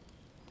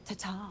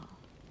 Ta-ta.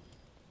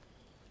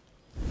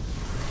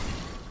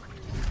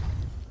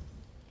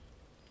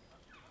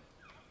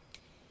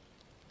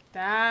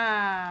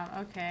 Damn,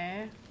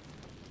 okay.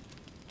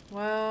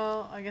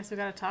 Well, I guess we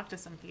gotta talk to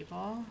some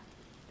people.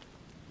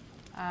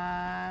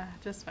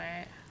 Just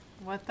wait.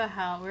 What the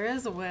hell? Where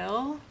is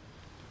Will?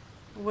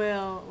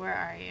 Will, where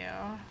are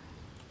you?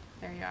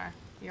 There you are.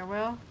 You're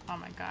Will? Oh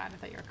my god, I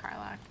thought you were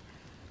Karlach.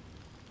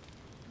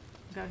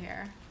 Go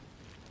here.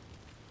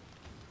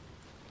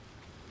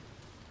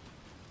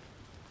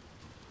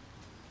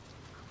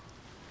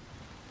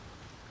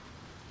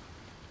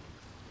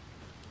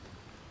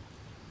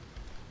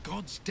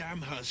 Gods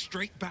damn her,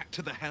 straight back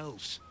to the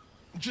hells.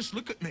 Just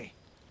look at me.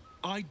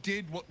 I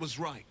did what was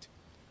right,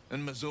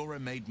 and Mizora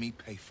made me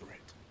pay for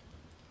it.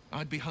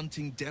 I'd be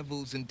hunting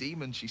devils and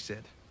demons, she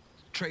said.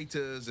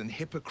 Traitors and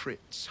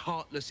hypocrites,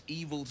 heartless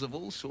evils of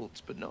all sorts,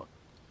 but not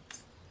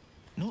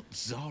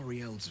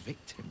Zariel's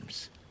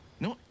victims.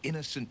 Not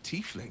innocent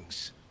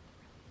tieflings.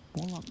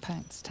 Warlock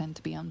pacts tend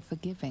to be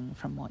unforgiving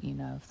from what you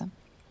know of them.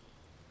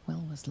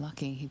 Will was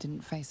lucky he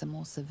didn't face a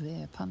more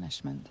severe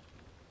punishment.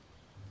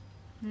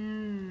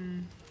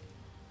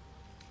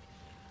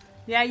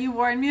 Yeah, you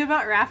warned me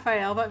about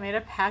Raphael, but made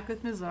a pact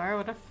with Mizora.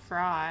 What a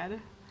fraud.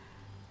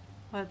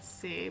 Let's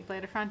see.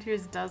 Blade of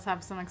Frontiers does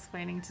have some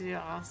explaining to do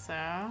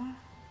also.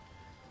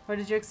 What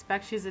did you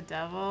expect? She's a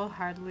devil.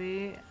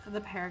 Hardly the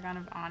paragon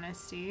of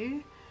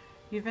honesty.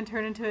 You've been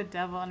turned into a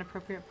devil.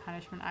 Inappropriate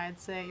punishment, I'd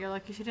say. You're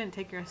lucky she didn't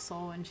take your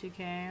soul when she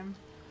came.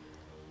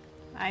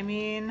 I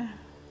mean...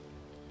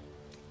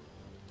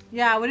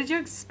 yeah, what did you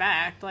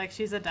expect? Like,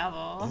 she's a devil.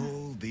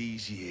 All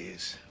these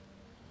years.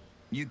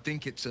 You'd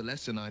think it's a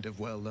lesson I'd have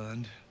well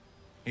learned.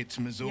 It's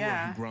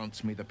Mizora who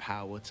grants me the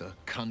power to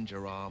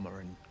conjure armor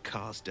and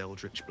cast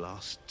eldritch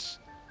blasts.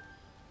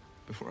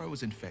 Before I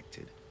was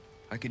infected,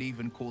 I could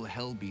even call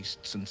hell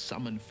beasts and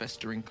summon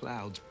festering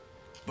clouds.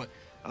 But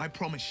I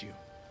promise you,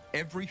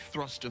 every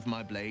thrust of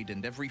my blade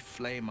and every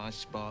flame I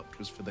sparked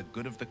was for the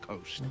good of the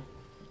coast.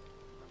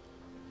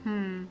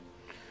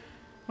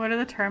 What are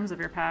the terms of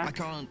your pact? I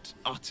can't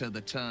utter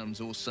the terms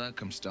or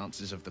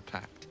circumstances of the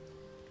pact.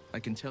 I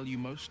can tell you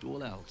most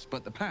all else,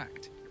 but the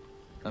pact,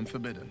 I'm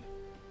forbidden,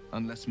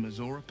 unless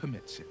Mizora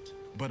permits it.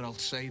 But I'll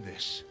say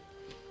this.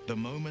 The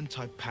moment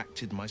I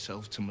pacted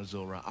myself to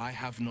Mizora, I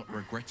have not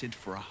regretted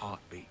for a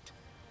heartbeat.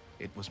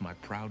 It was my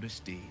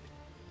proudest deed.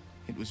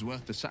 It was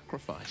worth the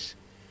sacrifice.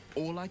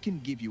 All I can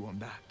give you on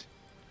that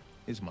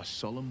is my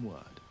solemn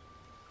word.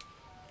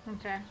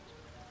 Okay.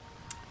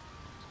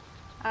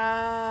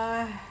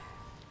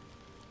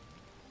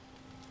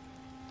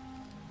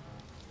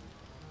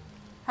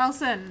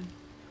 Halsin,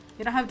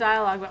 you don't have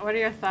dialogue, but what are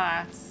your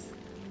thoughts?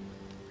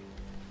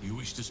 You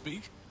wish to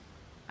speak?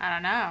 I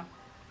don't know.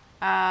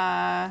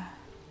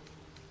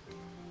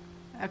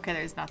 Okay,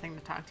 there's nothing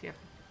to talk to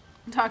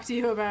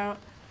you about.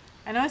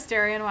 I know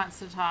Asterion wants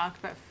to talk,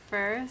 but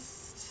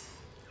first,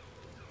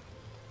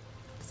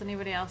 does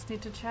anybody else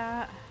need to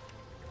chat?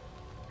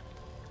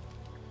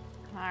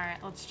 All right,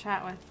 let's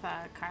chat with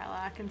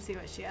Karlach and see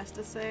what she has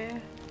to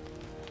say.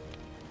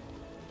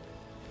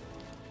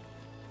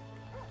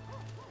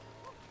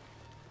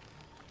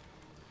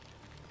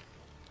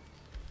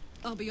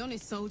 I'll be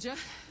honest, soldier.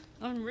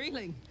 I'm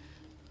reeling.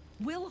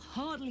 Will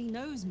hardly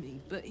knows me,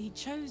 but he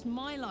chose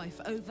my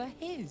life over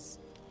his.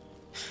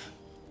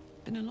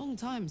 Been a long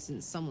time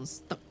since someone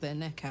stuck their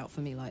neck out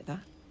for me like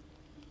that.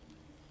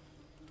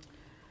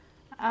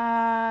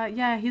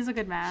 Yeah, he's a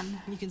good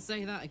man. You can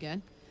say that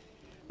again.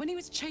 When he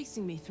was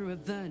chasing me through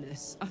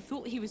Avernus, I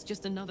thought he was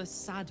just another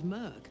sad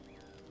merc.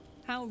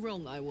 How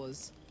wrong I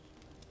was.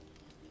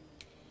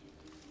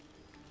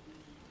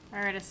 All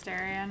right,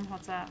 Asterion,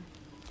 what's up?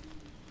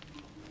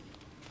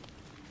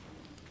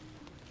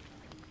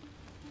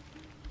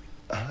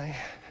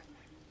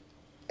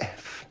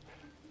 I-F.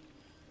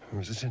 Or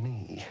is it an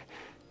E?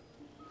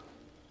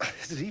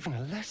 Is it even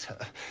a letter?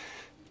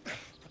 What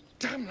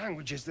damn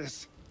language is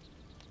this?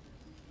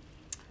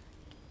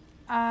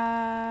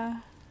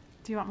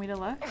 Do you want me to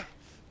look?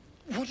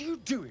 What are you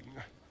doing?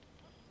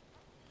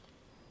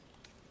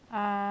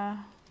 What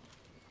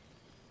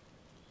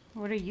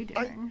are you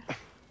doing?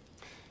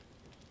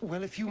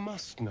 Well, if you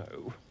must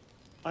know,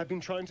 I've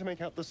been trying to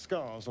make out the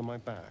scars on my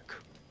back.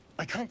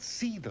 I can't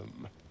see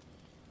them,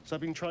 so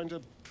I've been trying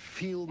to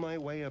feel my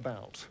way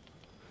about.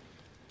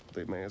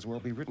 They may as well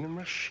be written in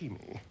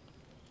Rashimi.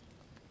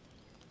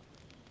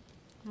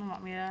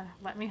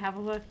 Let me have a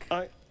look.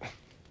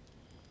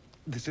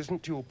 This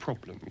isn't your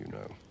problem, you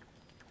know.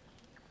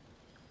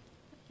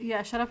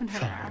 Yeah, shut up and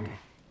turn around.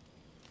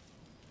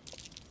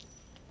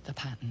 The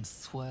pattern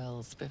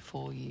swirls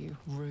before you,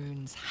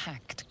 runes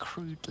hacked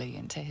crudely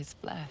into his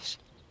flesh.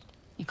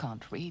 You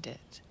can't read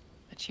it,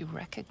 but you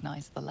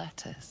recognize the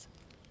letters.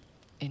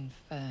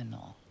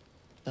 Infernal,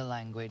 the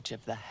language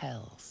of the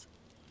hells.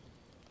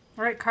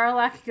 All right,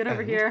 Karlach, get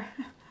over here.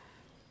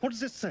 What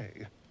does it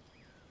say?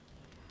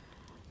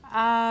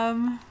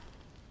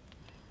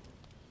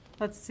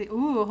 Let's see.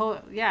 Ooh,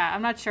 yeah,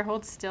 I'm not sure.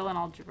 Hold still and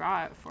I'll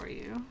draw it for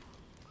you.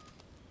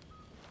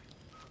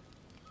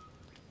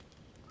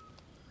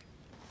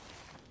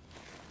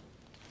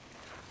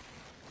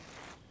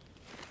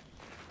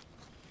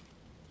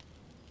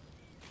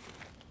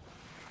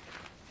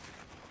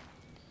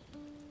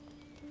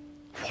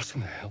 What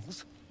in the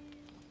hells?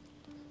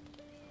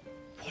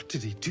 What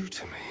did he do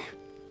to me?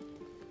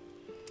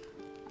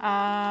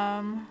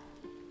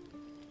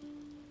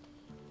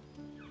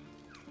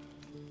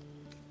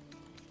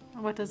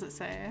 What does it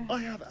say? I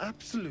have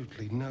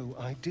absolutely no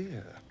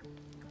idea.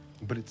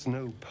 But it's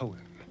no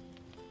poem.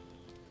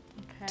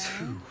 Okay.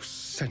 2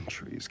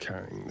 centuries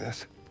carrying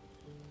this.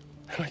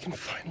 And I can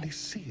finally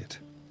see it.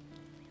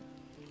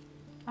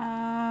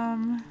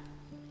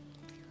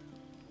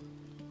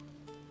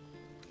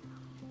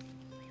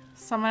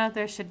 Someone out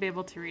there should be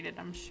able to read it,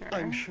 I'm sure.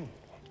 I'm sure.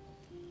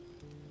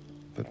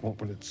 But what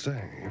will it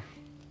say?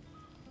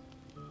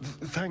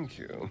 Thank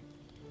you,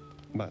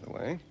 by the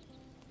way.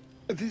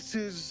 This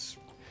is...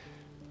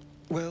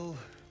 well,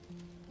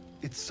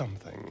 it's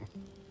something.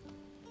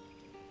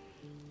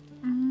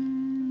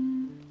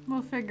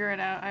 We'll figure it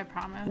out, I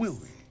promise. Will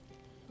we?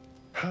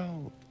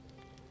 How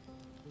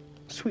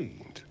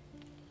sweet.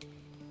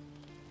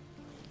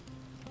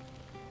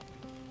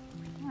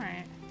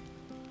 Alright.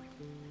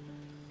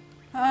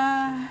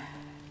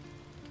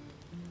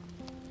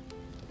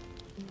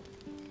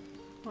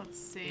 Let's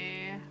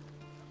see.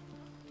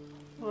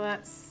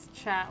 Let's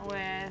chat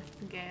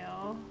with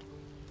Gale.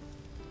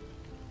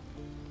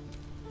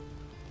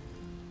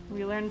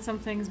 We learned some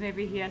things,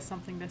 maybe he has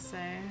something to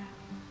say.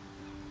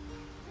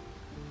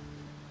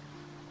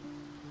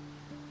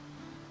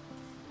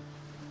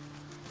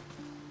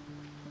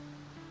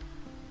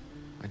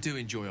 I do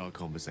enjoy our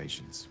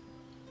conversations.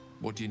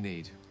 What do you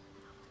need?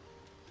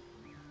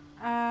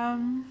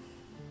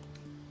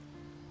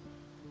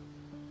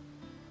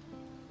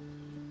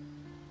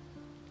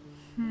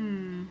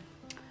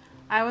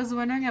 I was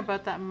wondering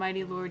about that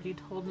mighty lord you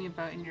told me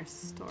about in your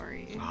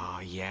story.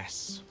 Ah,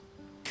 yes.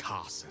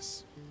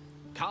 Karsus.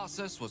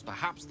 Karsus was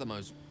perhaps the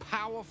most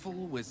powerful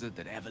wizard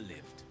that ever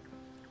lived.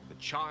 The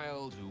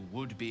child who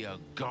would be a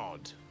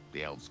god,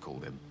 the elves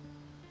called him.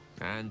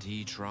 And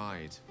he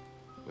tried.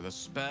 With a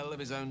spell of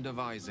his own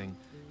devising,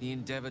 he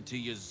endeavored to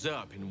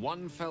usurp in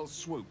one fell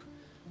swoop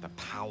the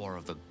power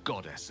of the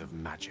goddess of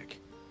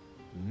magic.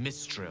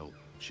 Mistral,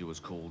 she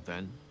was called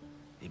then.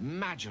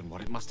 Imagine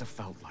what it must have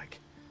felt like.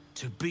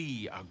 To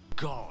be a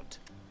god.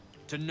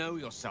 To know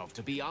yourself,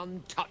 to be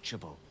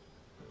untouchable.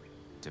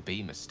 To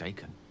be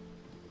mistaken.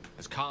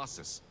 As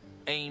Karsus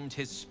aimed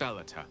his spell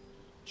at her,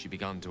 she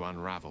began to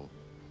unravel.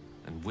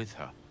 And with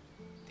her,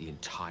 the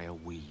entire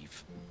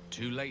weave.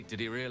 Too late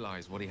did he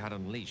realize what he had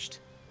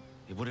unleashed.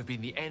 It would have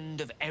been the end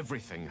of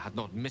everything had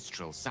not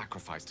Mistral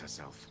sacrificed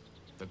herself.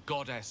 The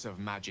goddess of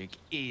magic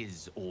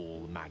is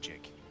all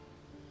magic.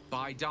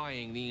 By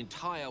dying, the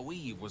entire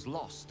weave was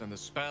lost, and the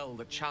spell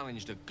that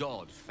challenged a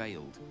god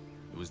failed.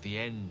 It was the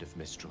end of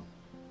Mistral,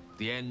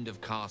 the end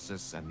of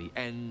Karsus, and the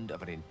end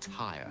of an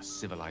entire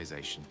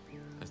civilization.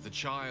 As the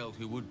child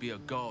who would be a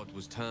god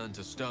was turned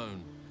to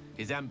stone,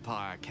 his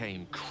empire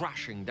came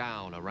crashing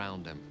down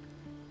around him.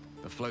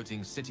 The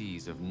floating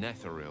cities of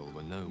Netheril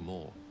were no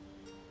more.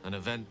 An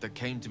event that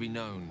came to be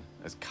known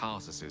as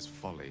Karsus's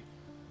folly.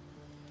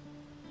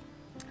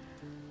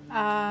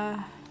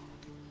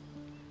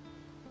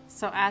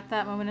 So at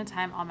that moment in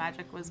time, all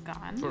magic was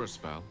gone. For a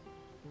spell,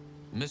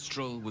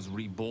 Mistral was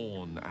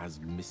reborn as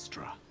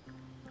Mistra.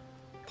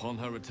 Upon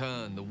her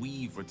return, the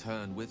weave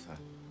returned with her.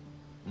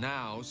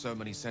 Now, so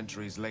many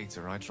centuries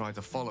later, I try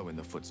to follow in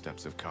the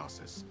footsteps of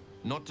Karsus.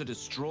 Not to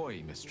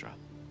destroy Mistra,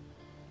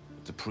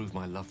 but to prove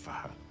my love for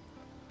her.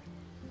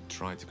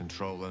 Try to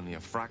control only a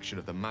fraction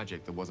of the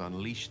magic that was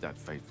unleashed that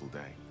fateful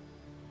day.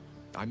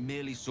 I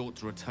merely sought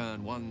to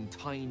return one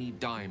tiny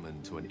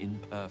diamond to an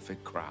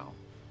imperfect crown.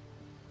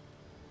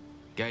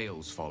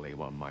 Gale's folly,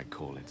 one might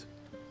call it.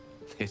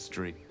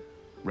 History,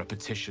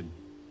 repetition.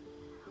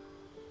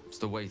 It's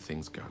the way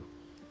things go.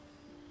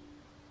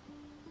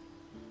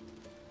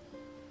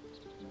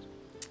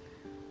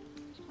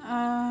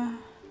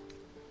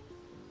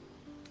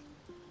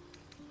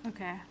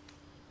 Okay.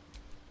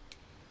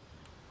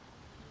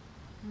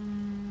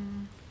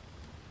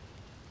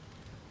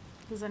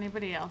 Does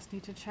anybody else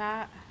need to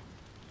chat?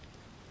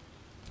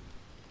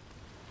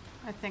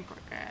 I think we're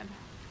good.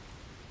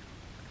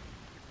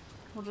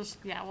 We'll just,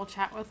 yeah, we'll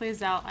chat with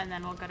Lizelle and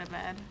then we'll go to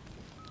bed.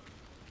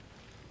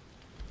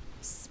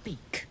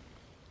 Speak.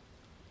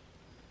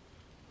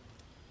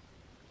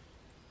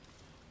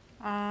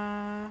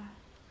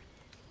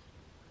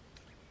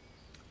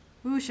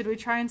 Ooh, should we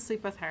try and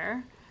sleep with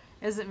her?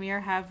 Is it me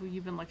or have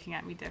you been looking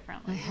at me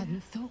differently? I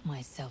hadn't thought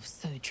myself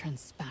so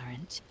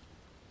transparent.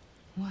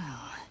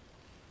 Well,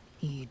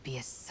 you'd be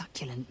a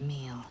succulent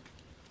meal.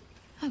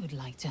 I would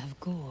like to have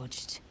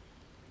gorged.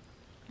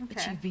 Okay.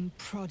 But you've been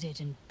prodded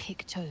and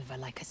picked over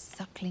like a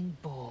suckling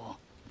boar.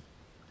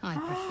 I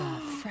prefer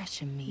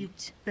fresher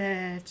meat. You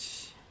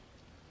bitch.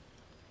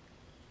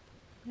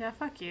 Yeah,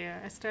 fuck you.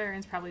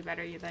 Astarian's probably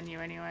better than you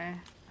anyway.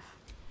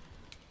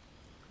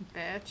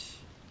 Bitch.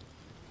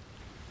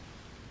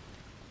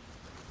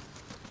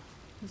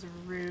 It was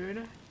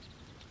rude.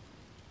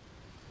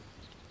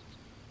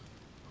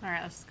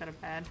 Alright, let's just go to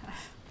bed.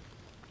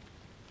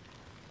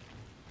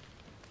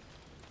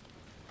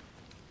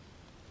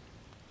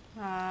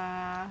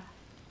 I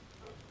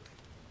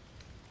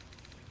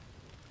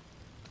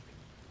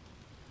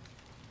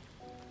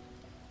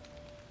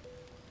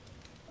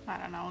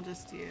don't know, I'll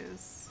just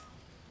use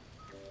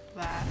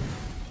that.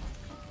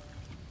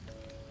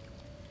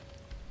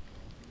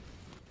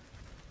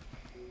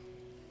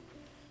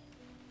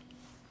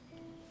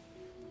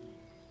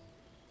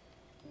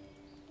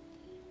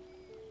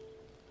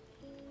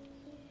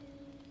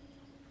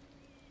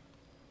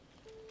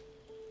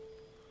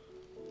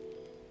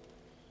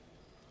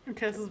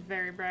 Okay, this is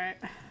very bright.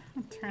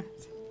 I'm trying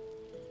to...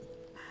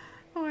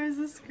 Why is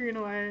the screen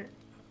white?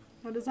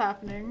 What is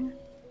happening?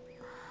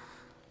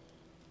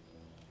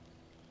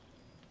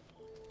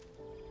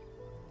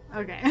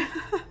 Okay.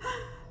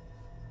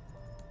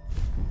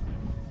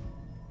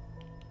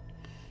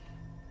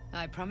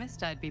 I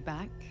promised I'd be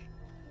back.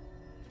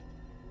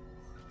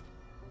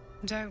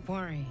 Don't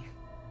worry.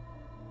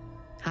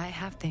 I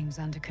have things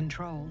under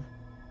control.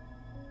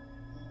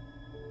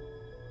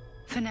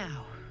 For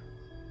now.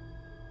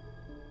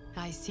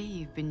 I see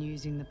you've been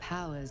using the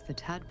powers the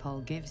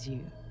tadpole gives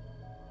you.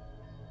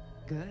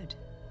 Good.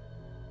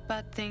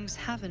 But things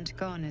haven't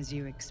gone as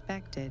you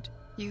expected.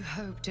 You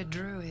hoped a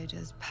druid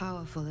as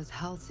powerful as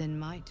Halsin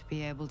might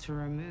be able to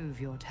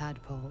remove your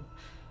tadpole,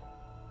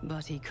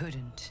 but he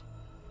couldn't.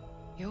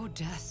 You're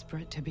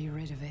desperate to be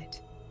rid of it.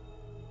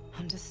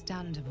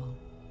 Understandable.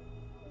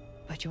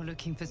 But you're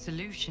looking for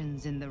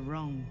solutions in the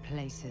wrong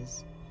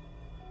places.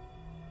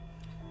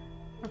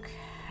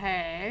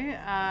 Okay,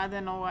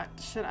 then what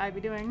should I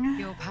be doing?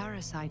 Your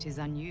parasite is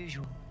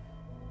unusual.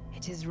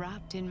 It is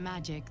wrapped in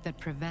magic that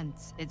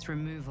prevents its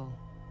removal.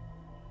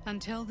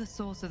 Until the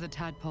source of the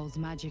tadpole's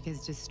magic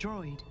is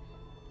destroyed,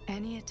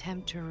 any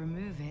attempt to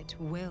remove it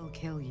will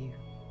kill you.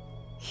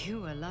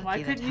 You were lucky.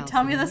 Why couldn't you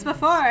tell me this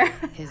before?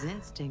 His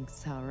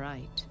instincts are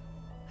right.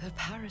 The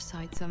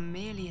parasites are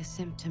merely a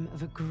symptom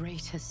of a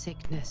greater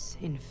sickness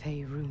in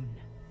Faerun.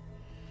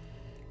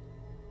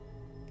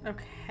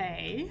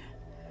 Okay.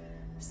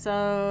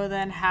 So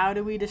then how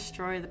do we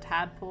destroy the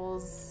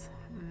tadpole's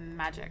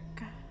magic?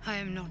 I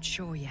am not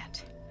sure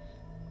yet.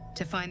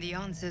 To find the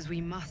answers,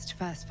 we must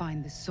first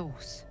find the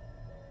source.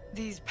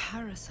 These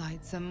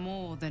parasites are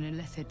more than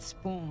illithid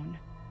spawn.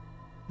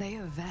 They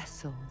are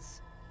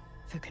vessels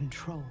for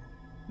control.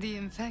 The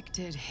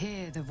infected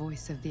hear the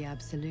voice of the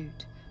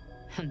Absolute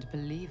and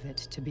believe it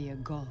to be a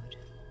god.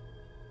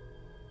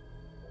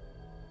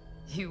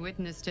 You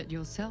witnessed it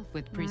yourself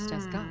with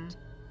Priestess Gut.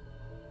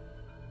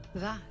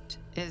 That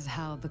is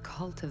how the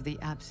cult of the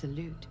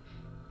Absolute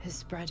is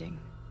spreading.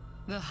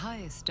 The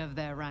highest of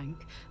their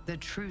rank, the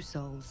True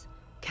Souls,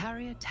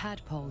 carry a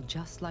tadpole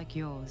just like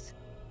yours.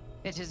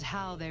 It is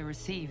how they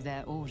receive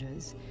their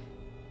orders.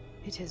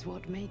 It is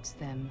what makes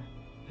them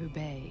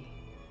obey.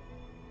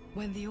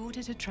 When the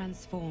order to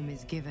transform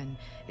is given,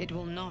 it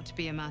will not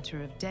be a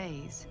matter of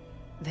days.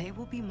 They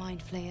will be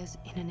mind flayers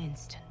in an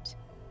instant.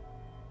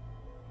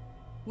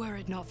 Were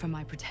it not for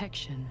my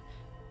protection,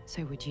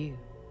 so would you.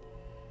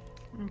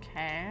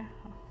 Okay.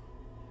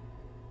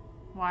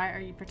 Why are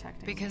you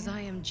protecting me? Because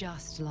I am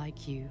just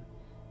like you,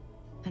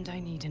 and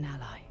I need an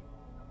ally.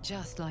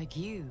 Just like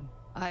you,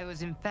 I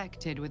was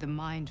infected with a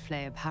mind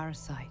flayer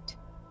parasite.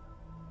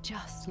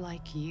 Just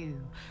like you,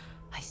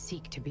 I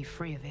seek to be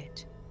free of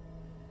it.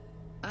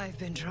 I've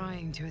been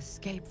trying to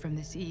escape from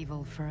this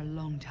evil for a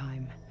long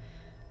time.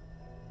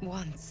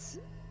 Once,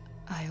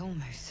 I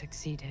almost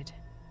succeeded.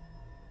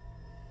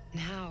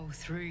 Now,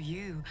 through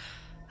you,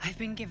 I've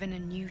been given a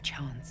new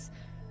chance.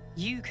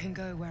 You can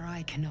go where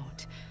I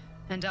cannot,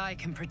 and I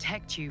can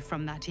protect you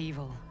from that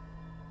evil.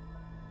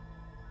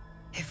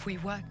 If we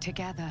work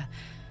together,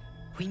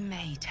 we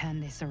may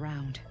turn this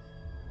around.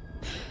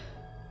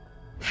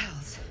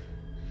 Hells,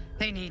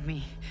 they need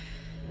me.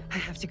 I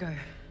have to go.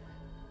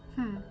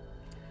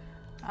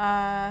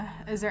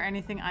 Is there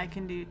anything I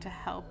can do to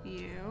help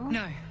you?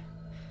 No.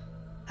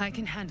 I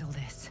can handle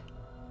this.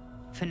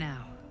 For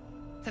now.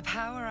 The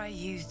power I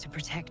used to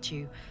protect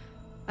you,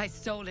 I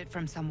stole it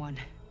from someone.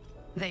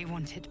 They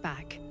want it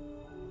back.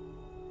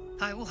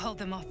 I will hold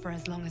them off for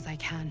as long as I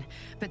can,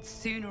 but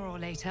sooner or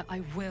later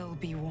I will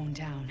be worn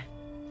down.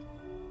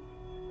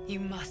 You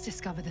must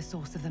discover the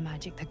source of the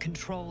magic that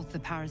controls the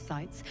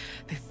parasites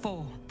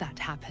before that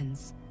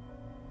happens.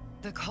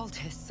 The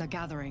cultists are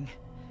gathering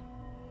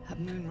at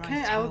Moonrise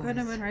Towers. Okay, I will go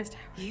to Moonrise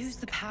Towers. Use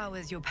the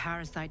powers your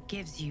parasite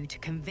gives you to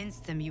convince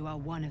them you are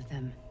one of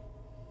them.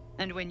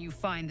 And when you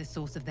find the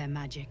source of their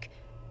magic,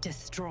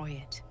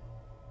 destroy it.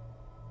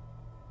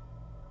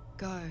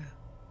 Go.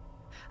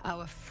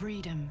 Our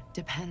freedom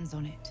depends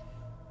on it.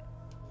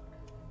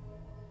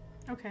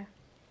 Okay.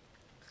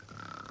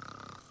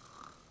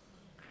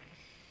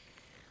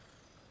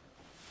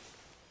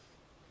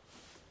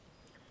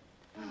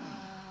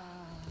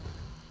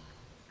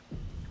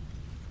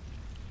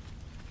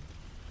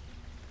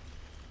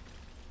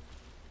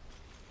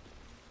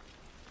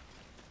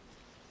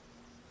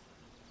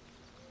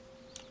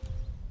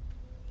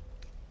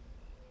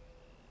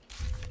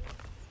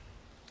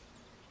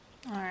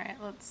 Alright,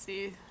 let's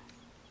see.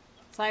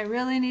 So I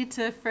really need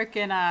to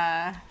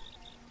frickin'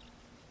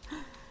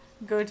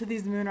 go to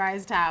these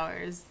Moonrise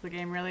Towers. The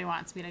game really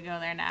wants me to go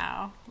there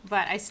now.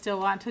 But I still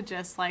want to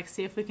just like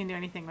see if we can do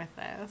anything with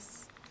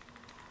this.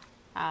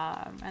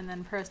 And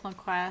then personal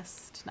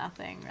quest,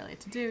 nothing really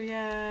to do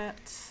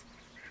yet.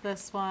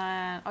 This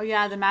one, oh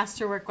yeah, the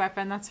masterwork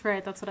weapon, that's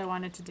right, that's what I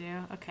wanted to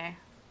do. Okay,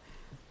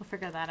 we'll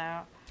figure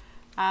that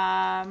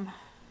out.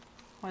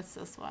 What's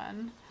this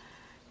one?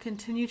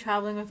 Continue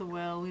traveling with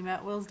Will. We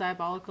met Will's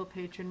diabolical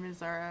patron,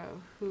 Mizora,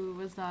 who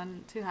was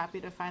none too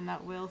happy to find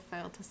that Will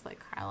failed to slay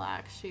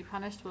Karlach. She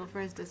punished Will for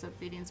his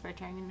disobedience by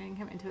turning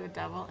him into a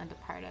devil and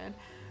departed,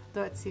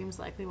 though it seems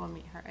likely we'll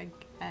meet her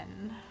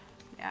again.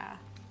 Yeah.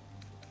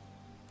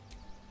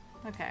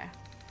 Okay.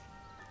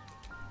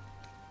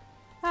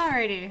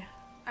 Alrighty.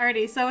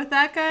 Alrighty, so with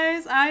that,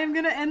 guys, I am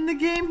going to end the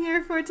game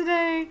here for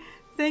today.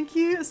 Thank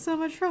you so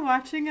much for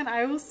watching, and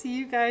I will see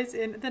you guys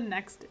in the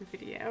next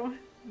video.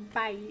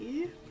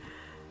 Bye.